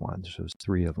newest one. So there's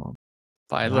three of them.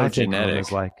 Phylogenetic.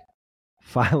 Is like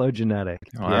phylogenetic.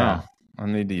 Wow. Yeah. I'll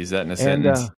need to use that in a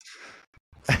sentence.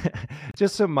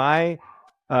 Just so my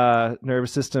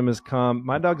nervous system is calm.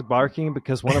 My dog's barking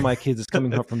because one of my kids is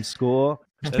coming home from school.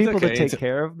 There's people that take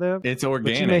care of them. It's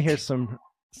organic. But you may hear some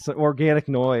organic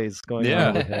noise going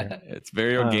on over there. It's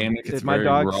very organic. It's my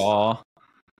very raw.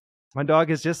 My dog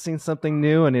has just seen something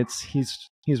new, and he's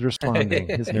responding.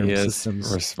 His nervous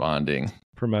system's responding,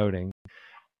 promoting.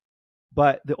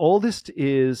 But the oldest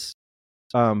is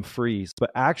freeze,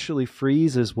 but actually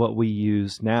freeze is what we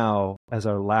use now as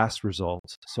our last result.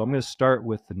 So I'm going to start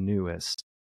with the newest.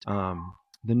 The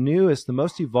newest, the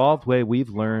most evolved way we've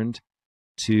learned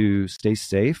to stay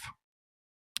safe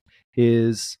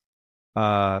is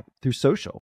through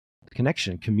social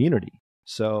connection, community.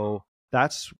 So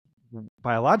that's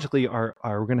biologically we're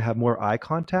going to have more eye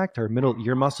contact. Our middle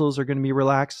ear muscles are going to be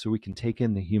relaxed so we can take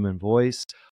in the human voice.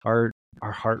 Our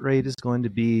heart rate is going to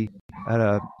be at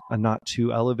a not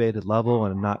too elevated level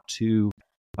and a not too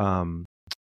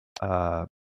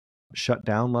shut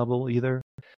down level either.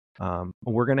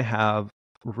 We're going to have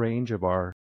range of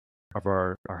our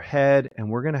head, and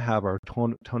we're going to have our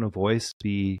tone of voice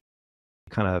be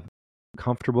kind of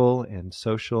comfortable and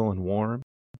social and warm.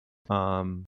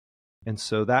 And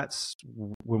so that's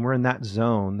when we're in that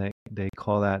zone, they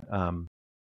call that.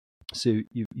 So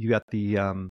you got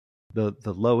the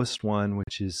lowest one,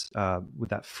 which is with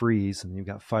that freeze, and you've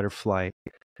got fight or flight,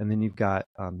 and then you've got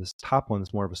this top one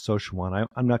is more of a social one.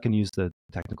 I'm not going to use the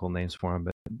technical names for them,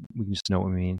 but we can just know what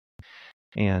we mean.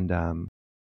 And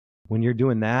when you're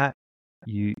doing that,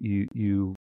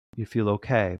 you feel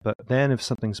okay. But then if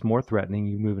something's more threatening,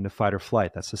 you move into fight or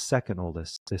flight. That's the second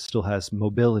oldest. It still has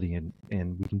mobility, and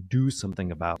we can do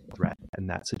something about threat in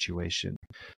that situation.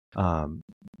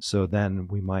 So then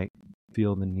we might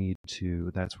feel the need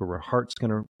to, that's where our heart's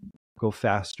going to go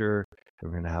faster.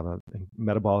 We're going to have a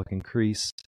metabolic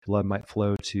increase. Blood might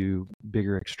flow to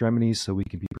bigger extremities so we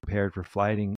can be prepared for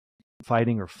fighting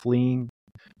or fleeing.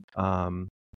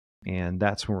 And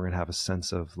that's when we're going to have a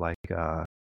sense of like,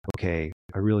 okay,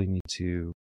 I really need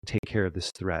to take care of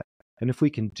this threat. And if we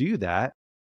can do that,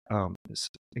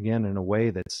 again, in a way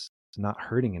that's not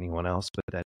hurting anyone else, but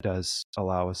that does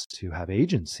allow us to have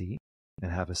agency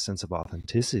and have a sense of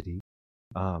authenticity,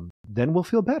 then we'll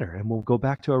feel better and we'll go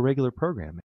back to our regular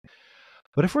programming.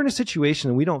 But if we're in a situation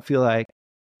and we don't feel like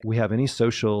we have any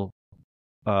social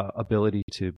ability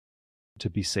to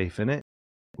be safe in it,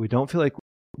 we don't feel like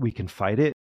we can fight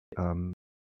it.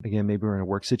 Again, maybe we're in a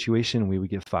work situation and we would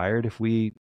get fired if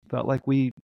we felt like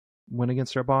we went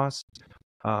against our boss.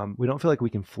 We don't feel like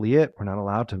we can flee it. We're not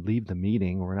allowed to leave the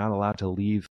meeting. We're not allowed to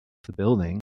leave the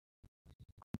building.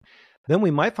 Then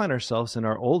we might find ourselves in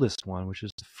our oldest one, which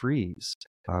is the freeze.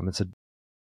 I'll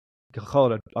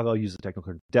use the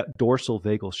technical dorsal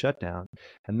vagal shutdown.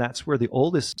 And that's where the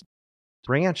oldest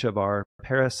branch of our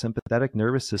parasympathetic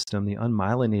nervous system, the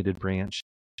unmyelinated branch,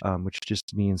 which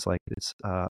just means like it's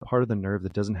part of the nerve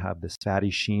that doesn't have this fatty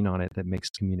sheen on it that makes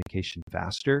communication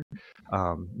faster.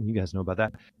 You guys know about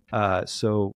that.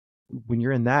 So when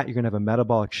you're in that, you're going to have a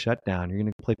metabolic shutdown. You're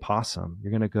going to play possum.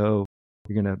 You're going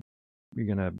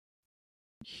to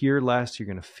hear less. You're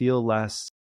going to feel less.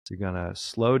 You're going to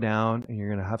slow down, and you're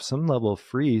going to have some level of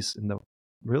freeze. And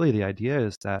really the idea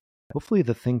is that hopefully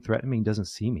the thing threatening me doesn't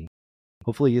see me.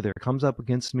 Hopefully either it comes up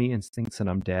against me and thinks that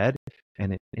I'm dead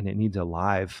and it needs a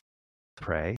live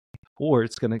prey, or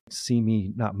it's going to see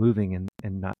me not moving and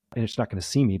it's not going to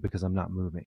see me because I'm not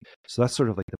moving. So that's sort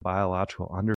of like the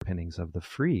biological underpinnings of the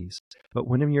freeze. But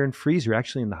when you're in freeze, you're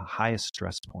actually in the highest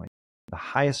stress point. The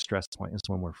highest stress point is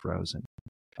when we're frozen.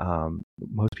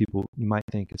 Most people, you might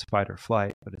think it's fight or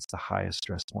flight, but it's the highest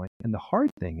stress point. And the hard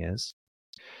thing is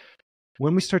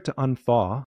when we start to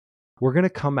unthaw, we're going to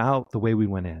come out the way we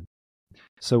went in.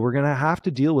 So we're going to have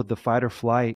to deal with the fight or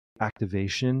flight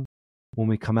activation when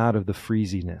we come out of the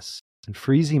freeziness. And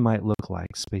freezing might look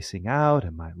like spacing out.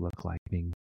 It might look like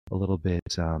being a little bit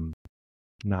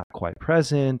not quite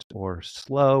present or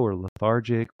slow or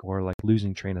lethargic or like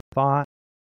losing train of thought.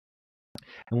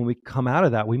 And when we come out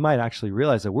of that, we might actually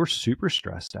realize that we're super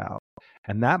stressed out.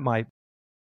 And that might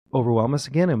overwhelm us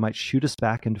again. It might shoot us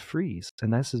back into freeze.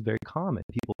 And this is very common.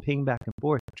 People ping back and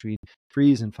forth between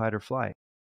freeze and fight or flight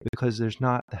because there's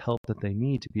not the help that they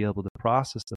need to be able to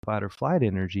process the fight or flight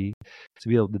energy to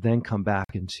be able to then come back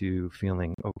into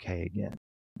feeling okay again,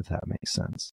 if that makes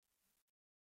sense.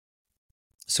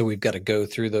 So we've got to go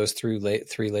through those three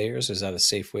layers. Is that a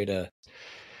safe way to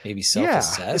maybe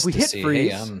self-assess? Yeah, if we hit see,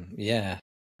 freeze, hey,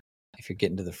 if you're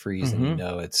getting to the freeze, then you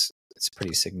know it's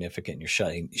pretty significant. You're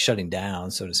shutting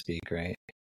down, so to speak, right?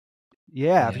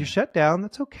 Yeah, if you shut down,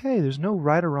 that's okay. There's no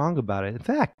right or wrong about it. In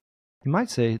fact, you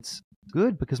might say it's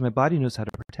good because my body knows how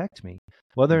to protect me.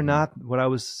 Whether or not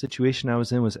situation I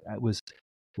was in was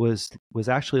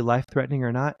actually life-threatening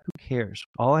or not, who cares?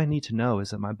 All I need to know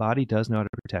is that my body does know how to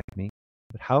protect me.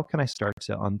 But how can I start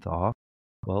to unthaw?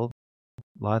 Well,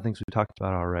 a lot of things we've talked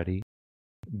about already.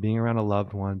 Being around a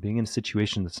loved one, being in a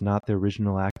situation that's not the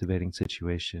original activating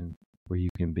situation, where you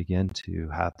can begin to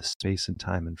have the space and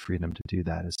time and freedom to do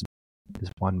that is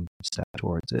one step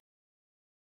towards it.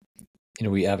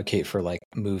 We advocate for like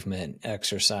movement,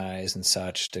 exercise and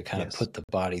such to kind of put the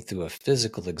body through a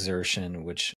physical exertion,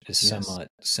 which is somewhat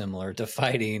similar to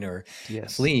fighting or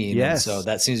fleeing. Yes. And so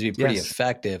that seems to be pretty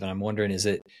effective. And I'm wondering, is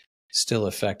it still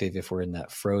effective if we're in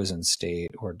that frozen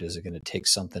state, or is it going to take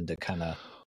something to kind of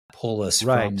pull us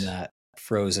from that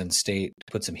frozen state,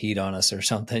 put some heat on us or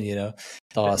something,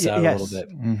 thaw us out a little bit?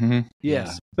 Mm-hmm. Yes.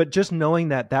 Yeah. But just knowing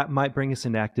that might bring us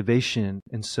into activation.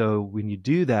 And so when you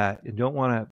do that, you don't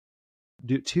want to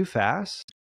do it too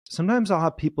fast. Sometimes I'll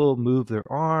have people move their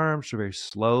arms very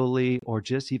slowly, or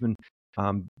just even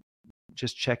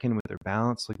just check in with their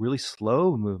balance, like really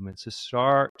slow movements to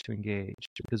start to engage,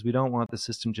 because we don't want the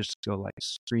system just to go like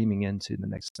streaming into the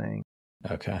next thing.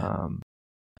 Okay.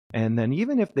 And then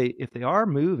even if they are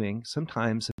moving,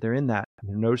 sometimes if they're in that and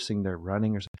they're noticing they're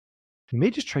running or something, you may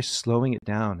just try slowing it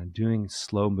down and doing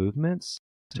slow movements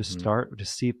to start to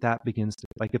see if that begins to,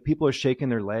 like if people are shaking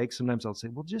their legs, sometimes I'll say,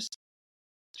 well, just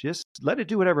let it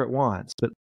do whatever it wants, but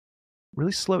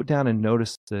really slow it down and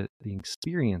notice the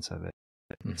experience of it.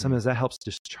 Sometimes that helps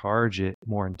discharge it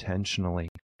more intentionally.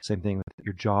 Same thing with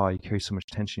your jaw. You carry so much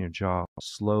tension in your jaw,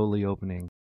 slowly opening,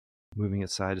 moving it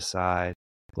side to side,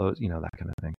 close, that kind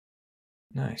of thing.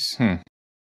 Nice.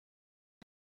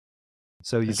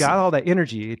 So you got all that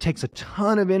energy. It takes a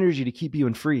ton of energy to keep you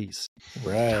in freeze.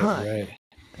 Right.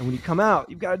 And when you come out,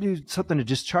 you've got to do something to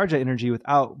discharge that energy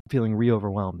without feeling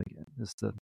re-overwhelmed again. That's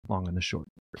the long and the short.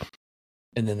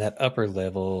 And then that upper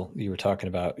level you talked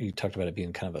about it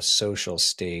being kind of a social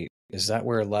state. Is that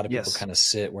where a lot of people kind of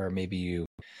sit, where maybe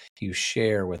you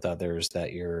share with others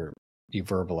that you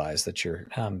verbalize that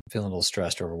I'm feeling a little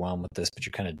stressed or overwhelmed with this, but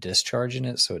you're kind of discharging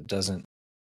it so it doesn't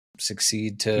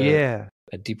succeed to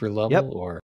a deeper level?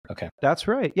 Or okay. That's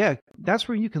right. Yeah. That's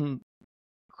where you can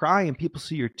cry and people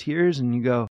see your tears and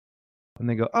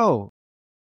they go, oh,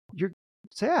 you're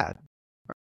sad.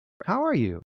 How are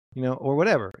you? Or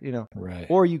whatever, Right.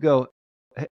 Or you go,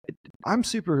 hey, I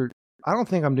don't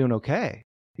think I'm doing okay.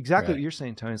 Exactly what you're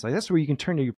saying, Tony. It's like, that's where you can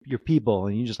turn to your people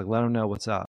and you just like, let them know what's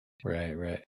up.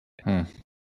 Right.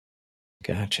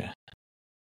 Gotcha.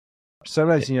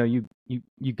 Sometimes, you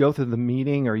go through the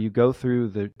meeting or you go through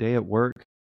the day at work,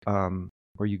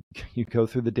 or you go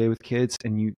through the day with kids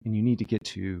and you need to get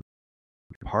to your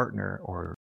partner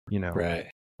or,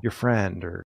 your friend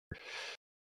or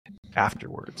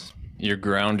afterwards. Your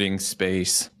grounding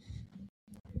space.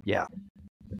 Yeah.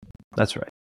 That's right.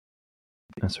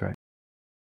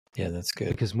 Yeah, that's good.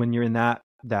 Because when you're in that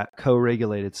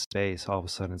co-regulated space, all of a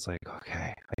sudden it's like,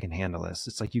 okay, I can handle this.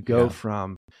 It's like you go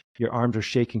from your arms are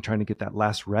shaking trying to get that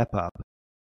last rep up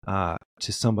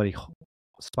to somebody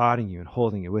spotting you and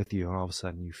holding it with you, and all of a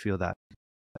sudden you feel that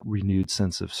renewed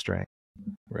sense of strength.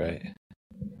 Right.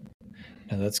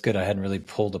 No, that's good. I hadn't really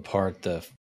pulled apart the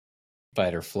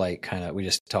fight or flight kind of. We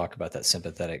just talk about that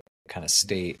sympathetic kind of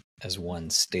state as one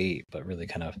state, but really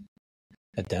kind of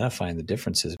identifying the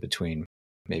differences between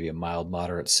maybe a mild,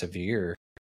 moderate, severe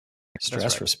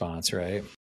stress response, right?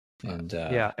 And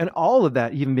and all of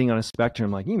that, even being on a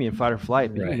spectrum, like you mean fight or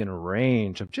flight, but you can a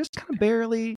range of just kind of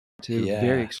barely to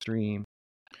very extreme.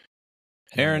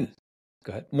 Aaron,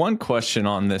 go ahead. One question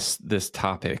on this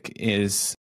topic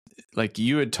is, like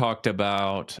you had talked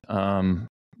about,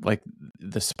 like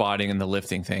the spotting and the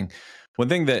lifting thing. One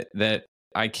thing that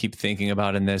I keep thinking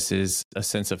about in this is a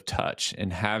sense of touch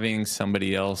and having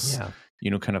somebody else,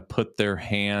 kind of put their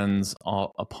hands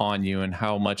upon you, and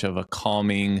how much of a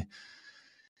calming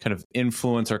kind of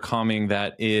influence or calming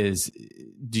that is.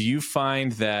 Do you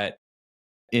find that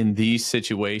in these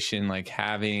situations, like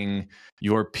having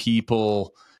your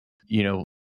people,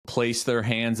 place their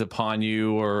hands upon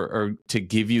you or to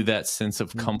give you that sense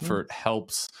of comfort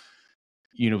helps,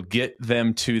 get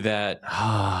them to that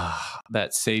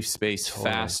safe space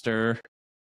faster?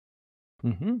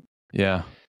 Mm-hmm. Yeah,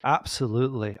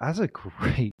 absolutely. That's a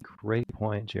great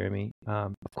point, Jeremy.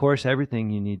 Of course,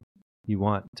 everything you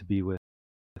want to be with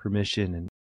permission, and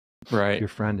right. Your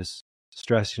friend is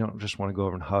stressed. You don't just want to go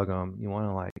over and hug them. You want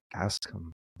to like ask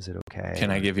them, "Is it okay?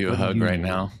 Can I give you a hug right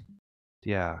now?"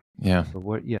 Yeah. Or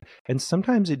what? Yeah. And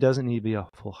sometimes it doesn't need to be a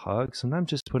full hug. Sometimes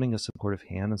just putting a supportive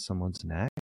hand on someone's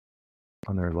neck,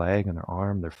 on their leg, on their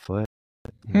arm, their foot,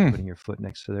 putting your foot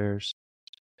next to theirs,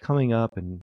 coming up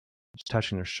and just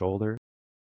touching their shoulder,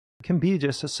 can be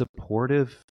just a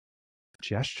supportive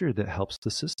gesture that helps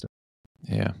the system.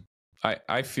 Yeah.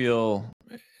 I feel,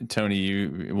 Tony,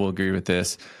 you will agree with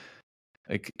this.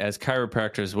 Like as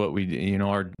chiropractors, what we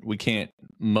we can't,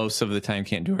 most of the time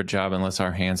can't do our job unless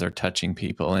our hands are touching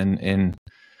people, and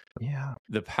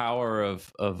the power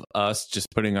of us just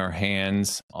putting our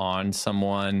hands on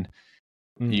someone,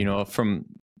 from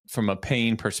a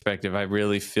pain perspective, I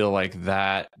really feel like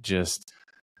that just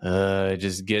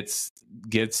gets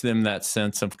them that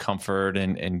sense of comfort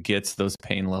and gets those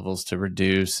pain levels to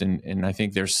reduce, and I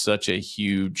think there's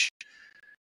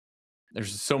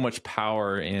so much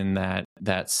power in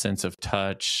that sense of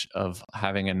touch, of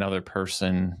having another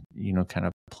person, kind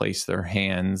of place their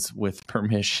hands with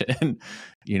permission,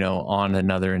 on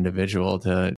another individual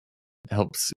to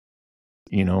helps,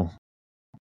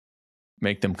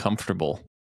 make them comfortable.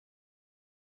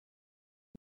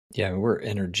 Yeah, we're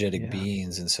energetic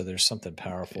beings, and so there's something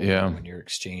powerful when you're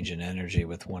exchanging energy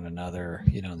with one another.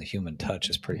 And the human touch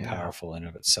is pretty powerful in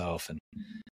of itself. And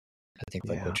I think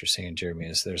like what you're saying, Jeremy,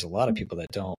 is there's a lot of people that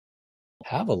don't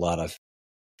have a lot of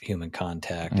human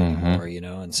contact anymore,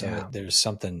 and so there's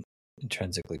something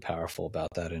intrinsically powerful about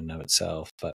that in and of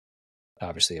itself, but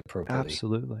obviously appropriately,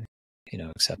 absolutely,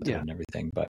 accepted and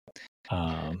everything. But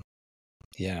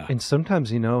and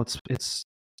sometimes it's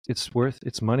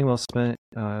money well spent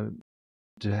to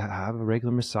have a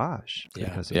regular massage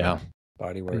because of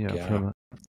body work,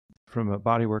 from a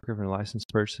body worker, from a licensed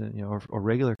person, or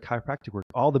regular chiropractic work.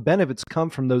 All the benefits come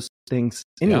from those things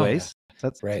anyways.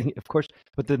 That's right, of course.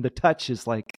 But then the touch is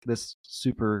like this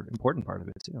super important part of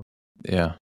it too.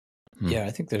 Yeah. Yeah,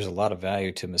 I think there's a lot of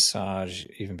value to massage,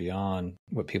 even beyond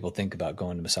what people think about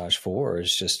going to massage for.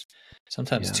 Is just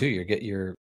sometimes too,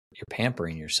 you're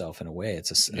pampering yourself in a way.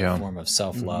 It's a form of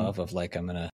self-love, of like, I'm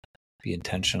going to be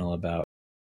intentional about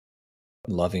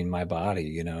loving my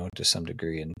body, to some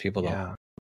degree. And people don't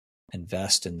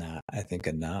invest in that, I think,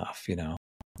 enough,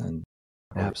 and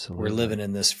absolutely, we're living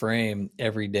in this frame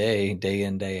every day, day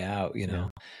in, day out,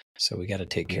 so we got to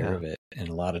take care of it in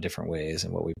a lot of different ways,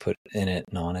 and what we put in it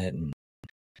and on it and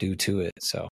do to it.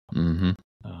 So,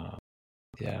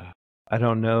 I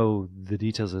don't know the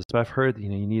details of this, but I've heard that,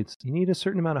 you need a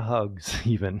certain amount of hugs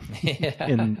even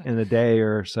in a day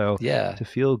or so to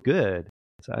feel good.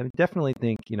 So I definitely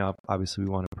think, obviously we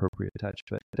want appropriate touch,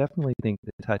 but definitely think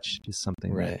that touch is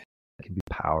something that can be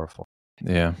powerful.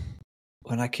 Yeah.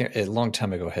 When a long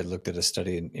time ago, I had looked at a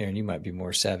study, and Aaron, you might be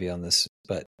more savvy on this,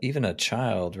 but even a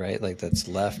child, right, like that's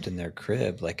left in their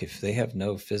crib, like if they have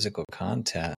no physical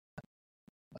contact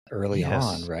early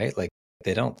on, right, like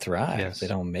they don't thrive, they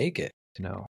don't make it.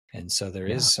 No. And so there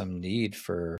is some need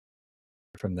from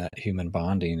that human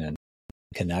bonding and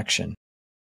connection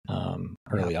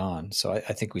early on. So I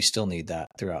think we still need that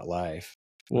throughout life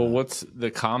Well, what's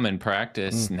the common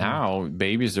practice now?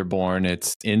 Babies are born,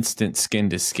 it's instant skin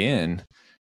to skin,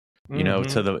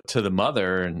 to the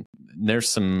mother, and there's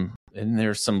some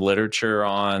literature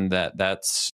on that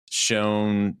that's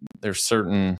shown there's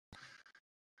certain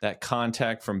that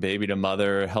contact from baby to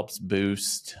mother helps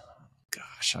boost,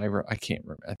 gosh, I can't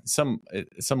remember, some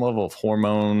level of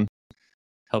hormone,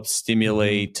 helps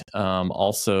stimulate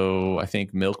also I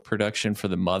think milk production for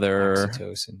the mother.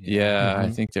 Oxytocin, I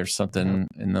think there's something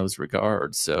in those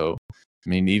regards. So I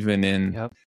mean, even in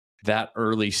that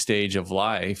early stage of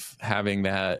life, having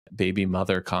that baby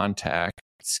mother contact,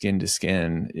 skin to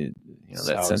skin,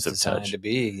 that sense of touch to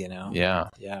be, yeah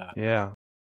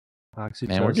Oxytocin,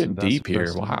 man, we're getting deep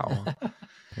here. Wow.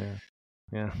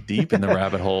 yeah Deep in the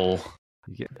rabbit hole.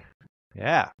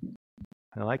 Yeah,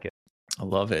 I like it. I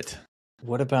love it.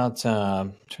 What about,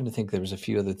 I'm trying to think, there was a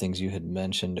few other things you had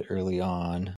mentioned early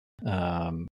on,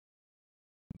 kind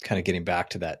of getting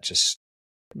back to that just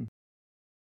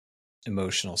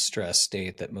emotional stress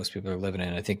state that most people are living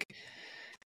in. I think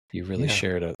you really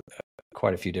shared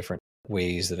quite a few different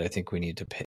ways that I think we need to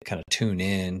kind of tune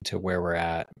in to where we're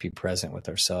at, be present with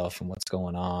ourselves and what's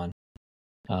going on.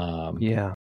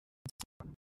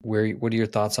 What are your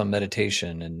thoughts on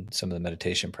meditation and some of the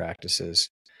meditation practices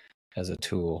as a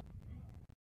tool?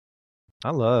 I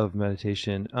love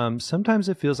meditation. Sometimes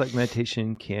it feels like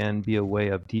meditation can be a way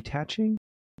of detaching,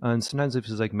 and sometimes it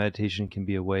feels like meditation can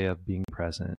be a way of being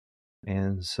present.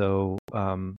 And so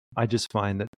I just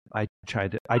find that I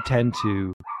tend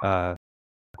to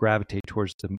gravitate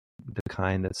towards the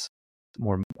kind that's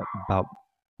more about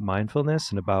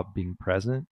mindfulness and about being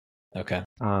present. Okay.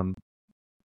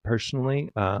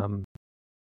 Personally,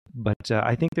 but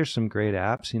I think there's some great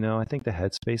apps. I think the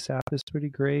Headspace app is pretty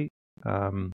great.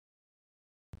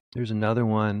 There's another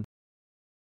one,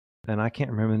 and I can't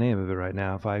remember the name of it right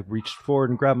now. If I reached forward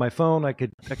and grabbed my phone, I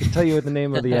could tell you what the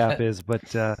name of the app is. But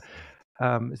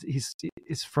he's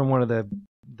from one of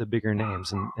the bigger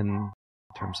names in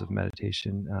terms of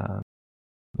meditation.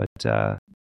 But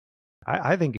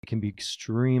I think it can be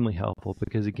extremely helpful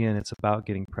because, again, it's about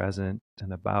getting present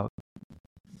and about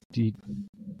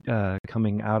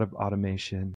coming out of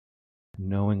automation,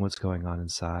 knowing what's going on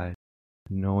inside,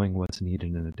 knowing what's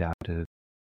needed and adaptive,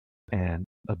 and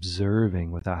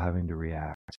observing without having to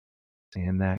react.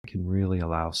 And that can really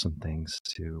allow some things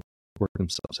to work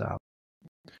themselves out.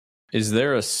 Is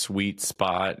there a sweet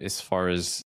spot as far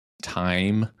as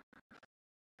time?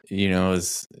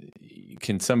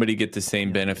 Can somebody get the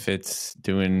same benefits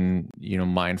doing,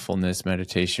 mindfulness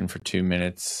meditation for 2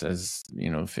 minutes as,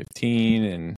 15?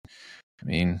 And I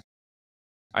mean,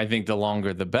 I think the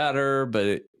longer the better,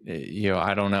 but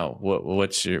I don't know.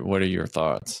 What are your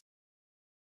thoughts?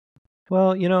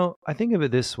 Well, I think of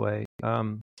it this way.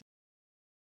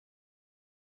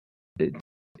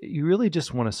 You really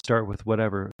just want to start with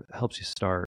whatever helps you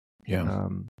start. Yeah.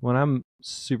 When I'm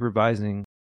supervising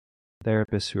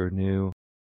therapists who are new,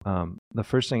 the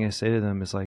first thing I say to them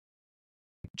is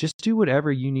just do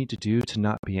whatever you need to do to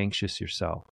not be anxious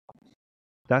yourself.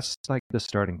 That's like the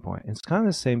starting point. It's kind of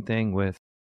the same thing with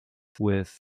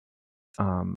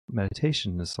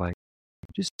meditation. It's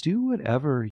just do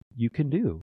whatever you can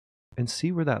do and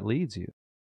see where that leads you.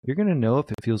 You're going to know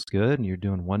if it feels good and you're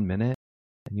doing 1 minute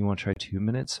and you want to try 2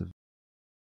 minutes of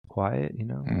quiet, you're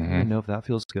going to know if that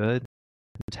feels good.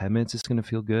 10 minutes is going to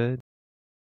feel good.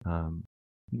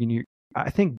 I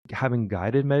think having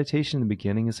guided meditation in the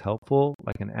beginning is helpful,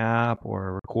 like an app or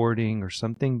a recording or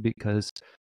something, because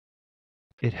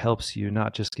it helps you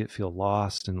not just feel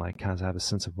lost and kind of have a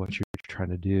sense of what you're trying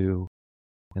to do.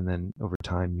 And then over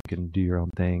time you can do your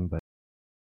own thing. But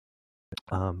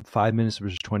 5 minutes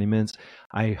versus 20 minutes,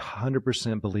 I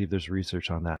 100% believe there's research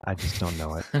on that. I just don't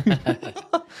know it.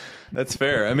 That's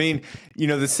fair. I mean,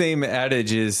 the same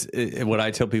adage is what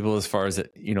I tell people as far as,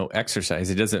 exercise.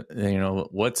 It doesn't,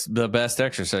 what's the best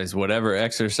exercise? Whatever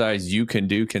exercise you can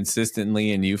do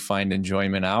consistently and you find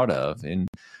enjoyment out of. And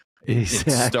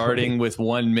exactly. It's starting with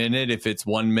 1 minute. If it's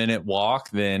 1 minute walk,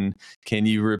 then can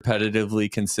you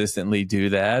repetitively, consistently do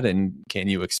that? And can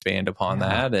you expand upon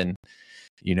that? And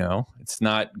it's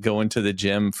not going to the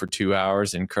gym for 2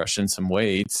 hours and crushing some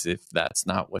weights if that's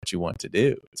not what you want to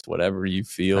do. It's whatever you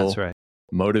feel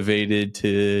motivated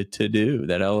to do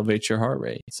that elevates your heart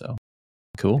rate. So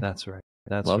cool. That's right.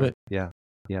 Love it. Yeah.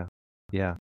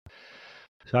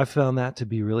 So I found that to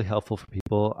be really helpful for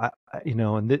people.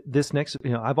 And this next,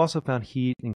 I've also found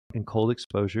heat and cold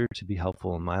exposure to be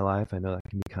helpful in my life. I know that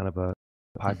can be kind of a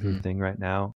popular thing right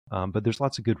now, but there's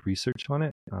lots of good research on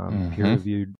it,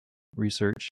 peer-reviewed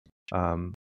research.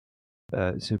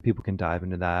 so people can dive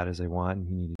into that as they want, and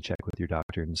you need to check with your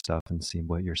doctor and stuff and see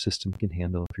what your system can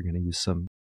handle if you're going to use some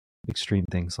extreme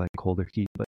things like cold or heat.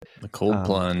 But the cold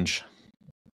plunge,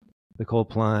 or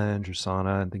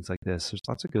sauna and things like this. There's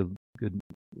lots of good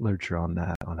literature on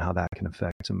that, on how that can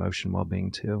affect emotion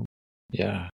well-being too.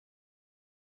 Yeah.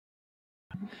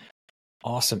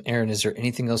 Awesome. Aaron, is there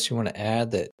anything else you want to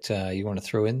add that you want to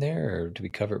throw in there, or do we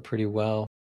cover it pretty well?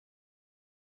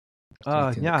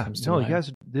 You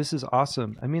guys, this is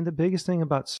awesome. I mean, the biggest thing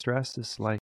about stress is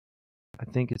I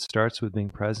think it starts with being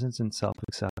present and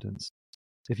self-acceptance.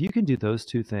 If you can do those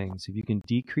two things, if you can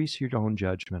decrease your own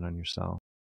judgment on yourself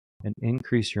and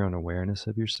increase your own awareness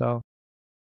of yourself,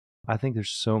 I think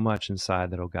there's so much inside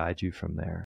that'll guide you from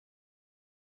there.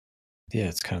 Yeah,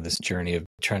 it's kind of this journey of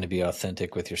trying to be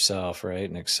authentic with yourself, right?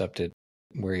 And accept it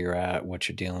where you're at, what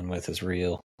you're dealing with is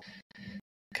real.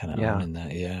 Kind of owning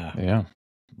that. Yeah. Yeah.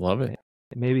 Love it.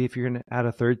 Maybe if you're going to add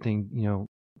a third thing,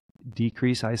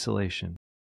 decrease isolation.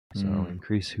 So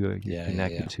increase who you're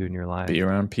connected to in your life. Be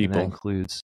around people. And that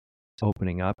includes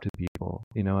opening up to people.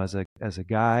 As a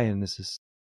guy, and this is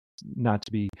not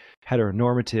to be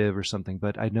heteronormative or something,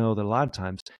 but I know that a lot of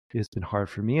times it's been hard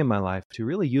for me in my life to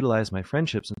really utilize my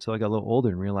friendships until I got a little older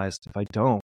and realized if I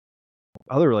don't,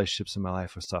 other relationships in my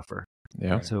life will suffer.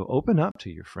 Yeah. So open up to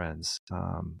your friends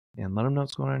and let them know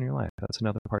what's going on in your life. That's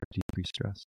another part to decrease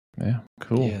stress. Yeah,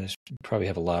 cool. Yeah, you probably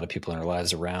have a lot of people in our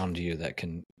lives around you that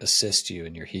can assist you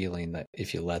in your healing, that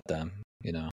if you let them,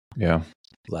 Yeah.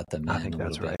 let them in. I think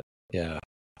that's right. Yeah.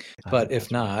 But if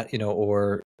not,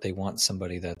 or they want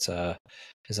somebody that's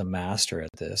is a master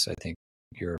at this, I think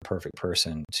you're a perfect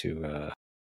person to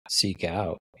seek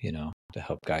out, to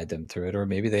help guide them through it. Or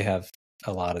maybe they have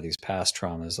a lot of these past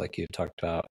traumas, like you talked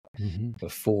about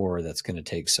before, that's going to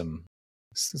take some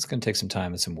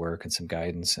time and some work and some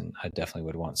guidance. And I definitely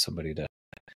would want somebody to,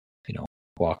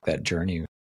 walk that journey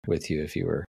with you if you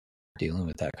were dealing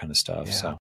with that kind of stuff. Yeah.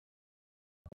 So,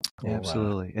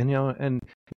 absolutely. And, and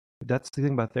that's the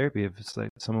thing about therapy. If it's like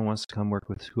someone wants to come work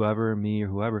with whoever, me or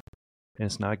whoever, and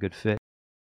it's not a good fit,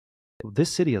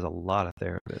 this city has a lot of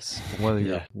therapists. Whether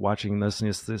you're watching this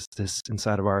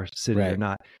inside of our city or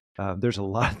not, there's a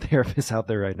lot of therapists out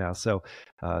there right now. So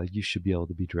you should be able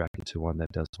to be directed to one that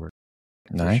does work.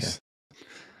 Nice.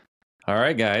 All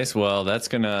right, guys. Well, that's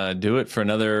going to do it for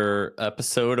another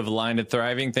episode of Aligned and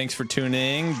Thriving. Thanks for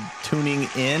tuning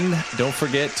in. Don't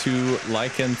forget to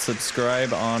like and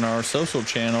subscribe on our social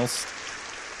channels.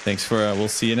 Thanks we'll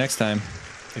see you next time.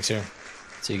 Thanks, Aaron.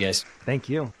 See you guys. Thank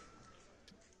you.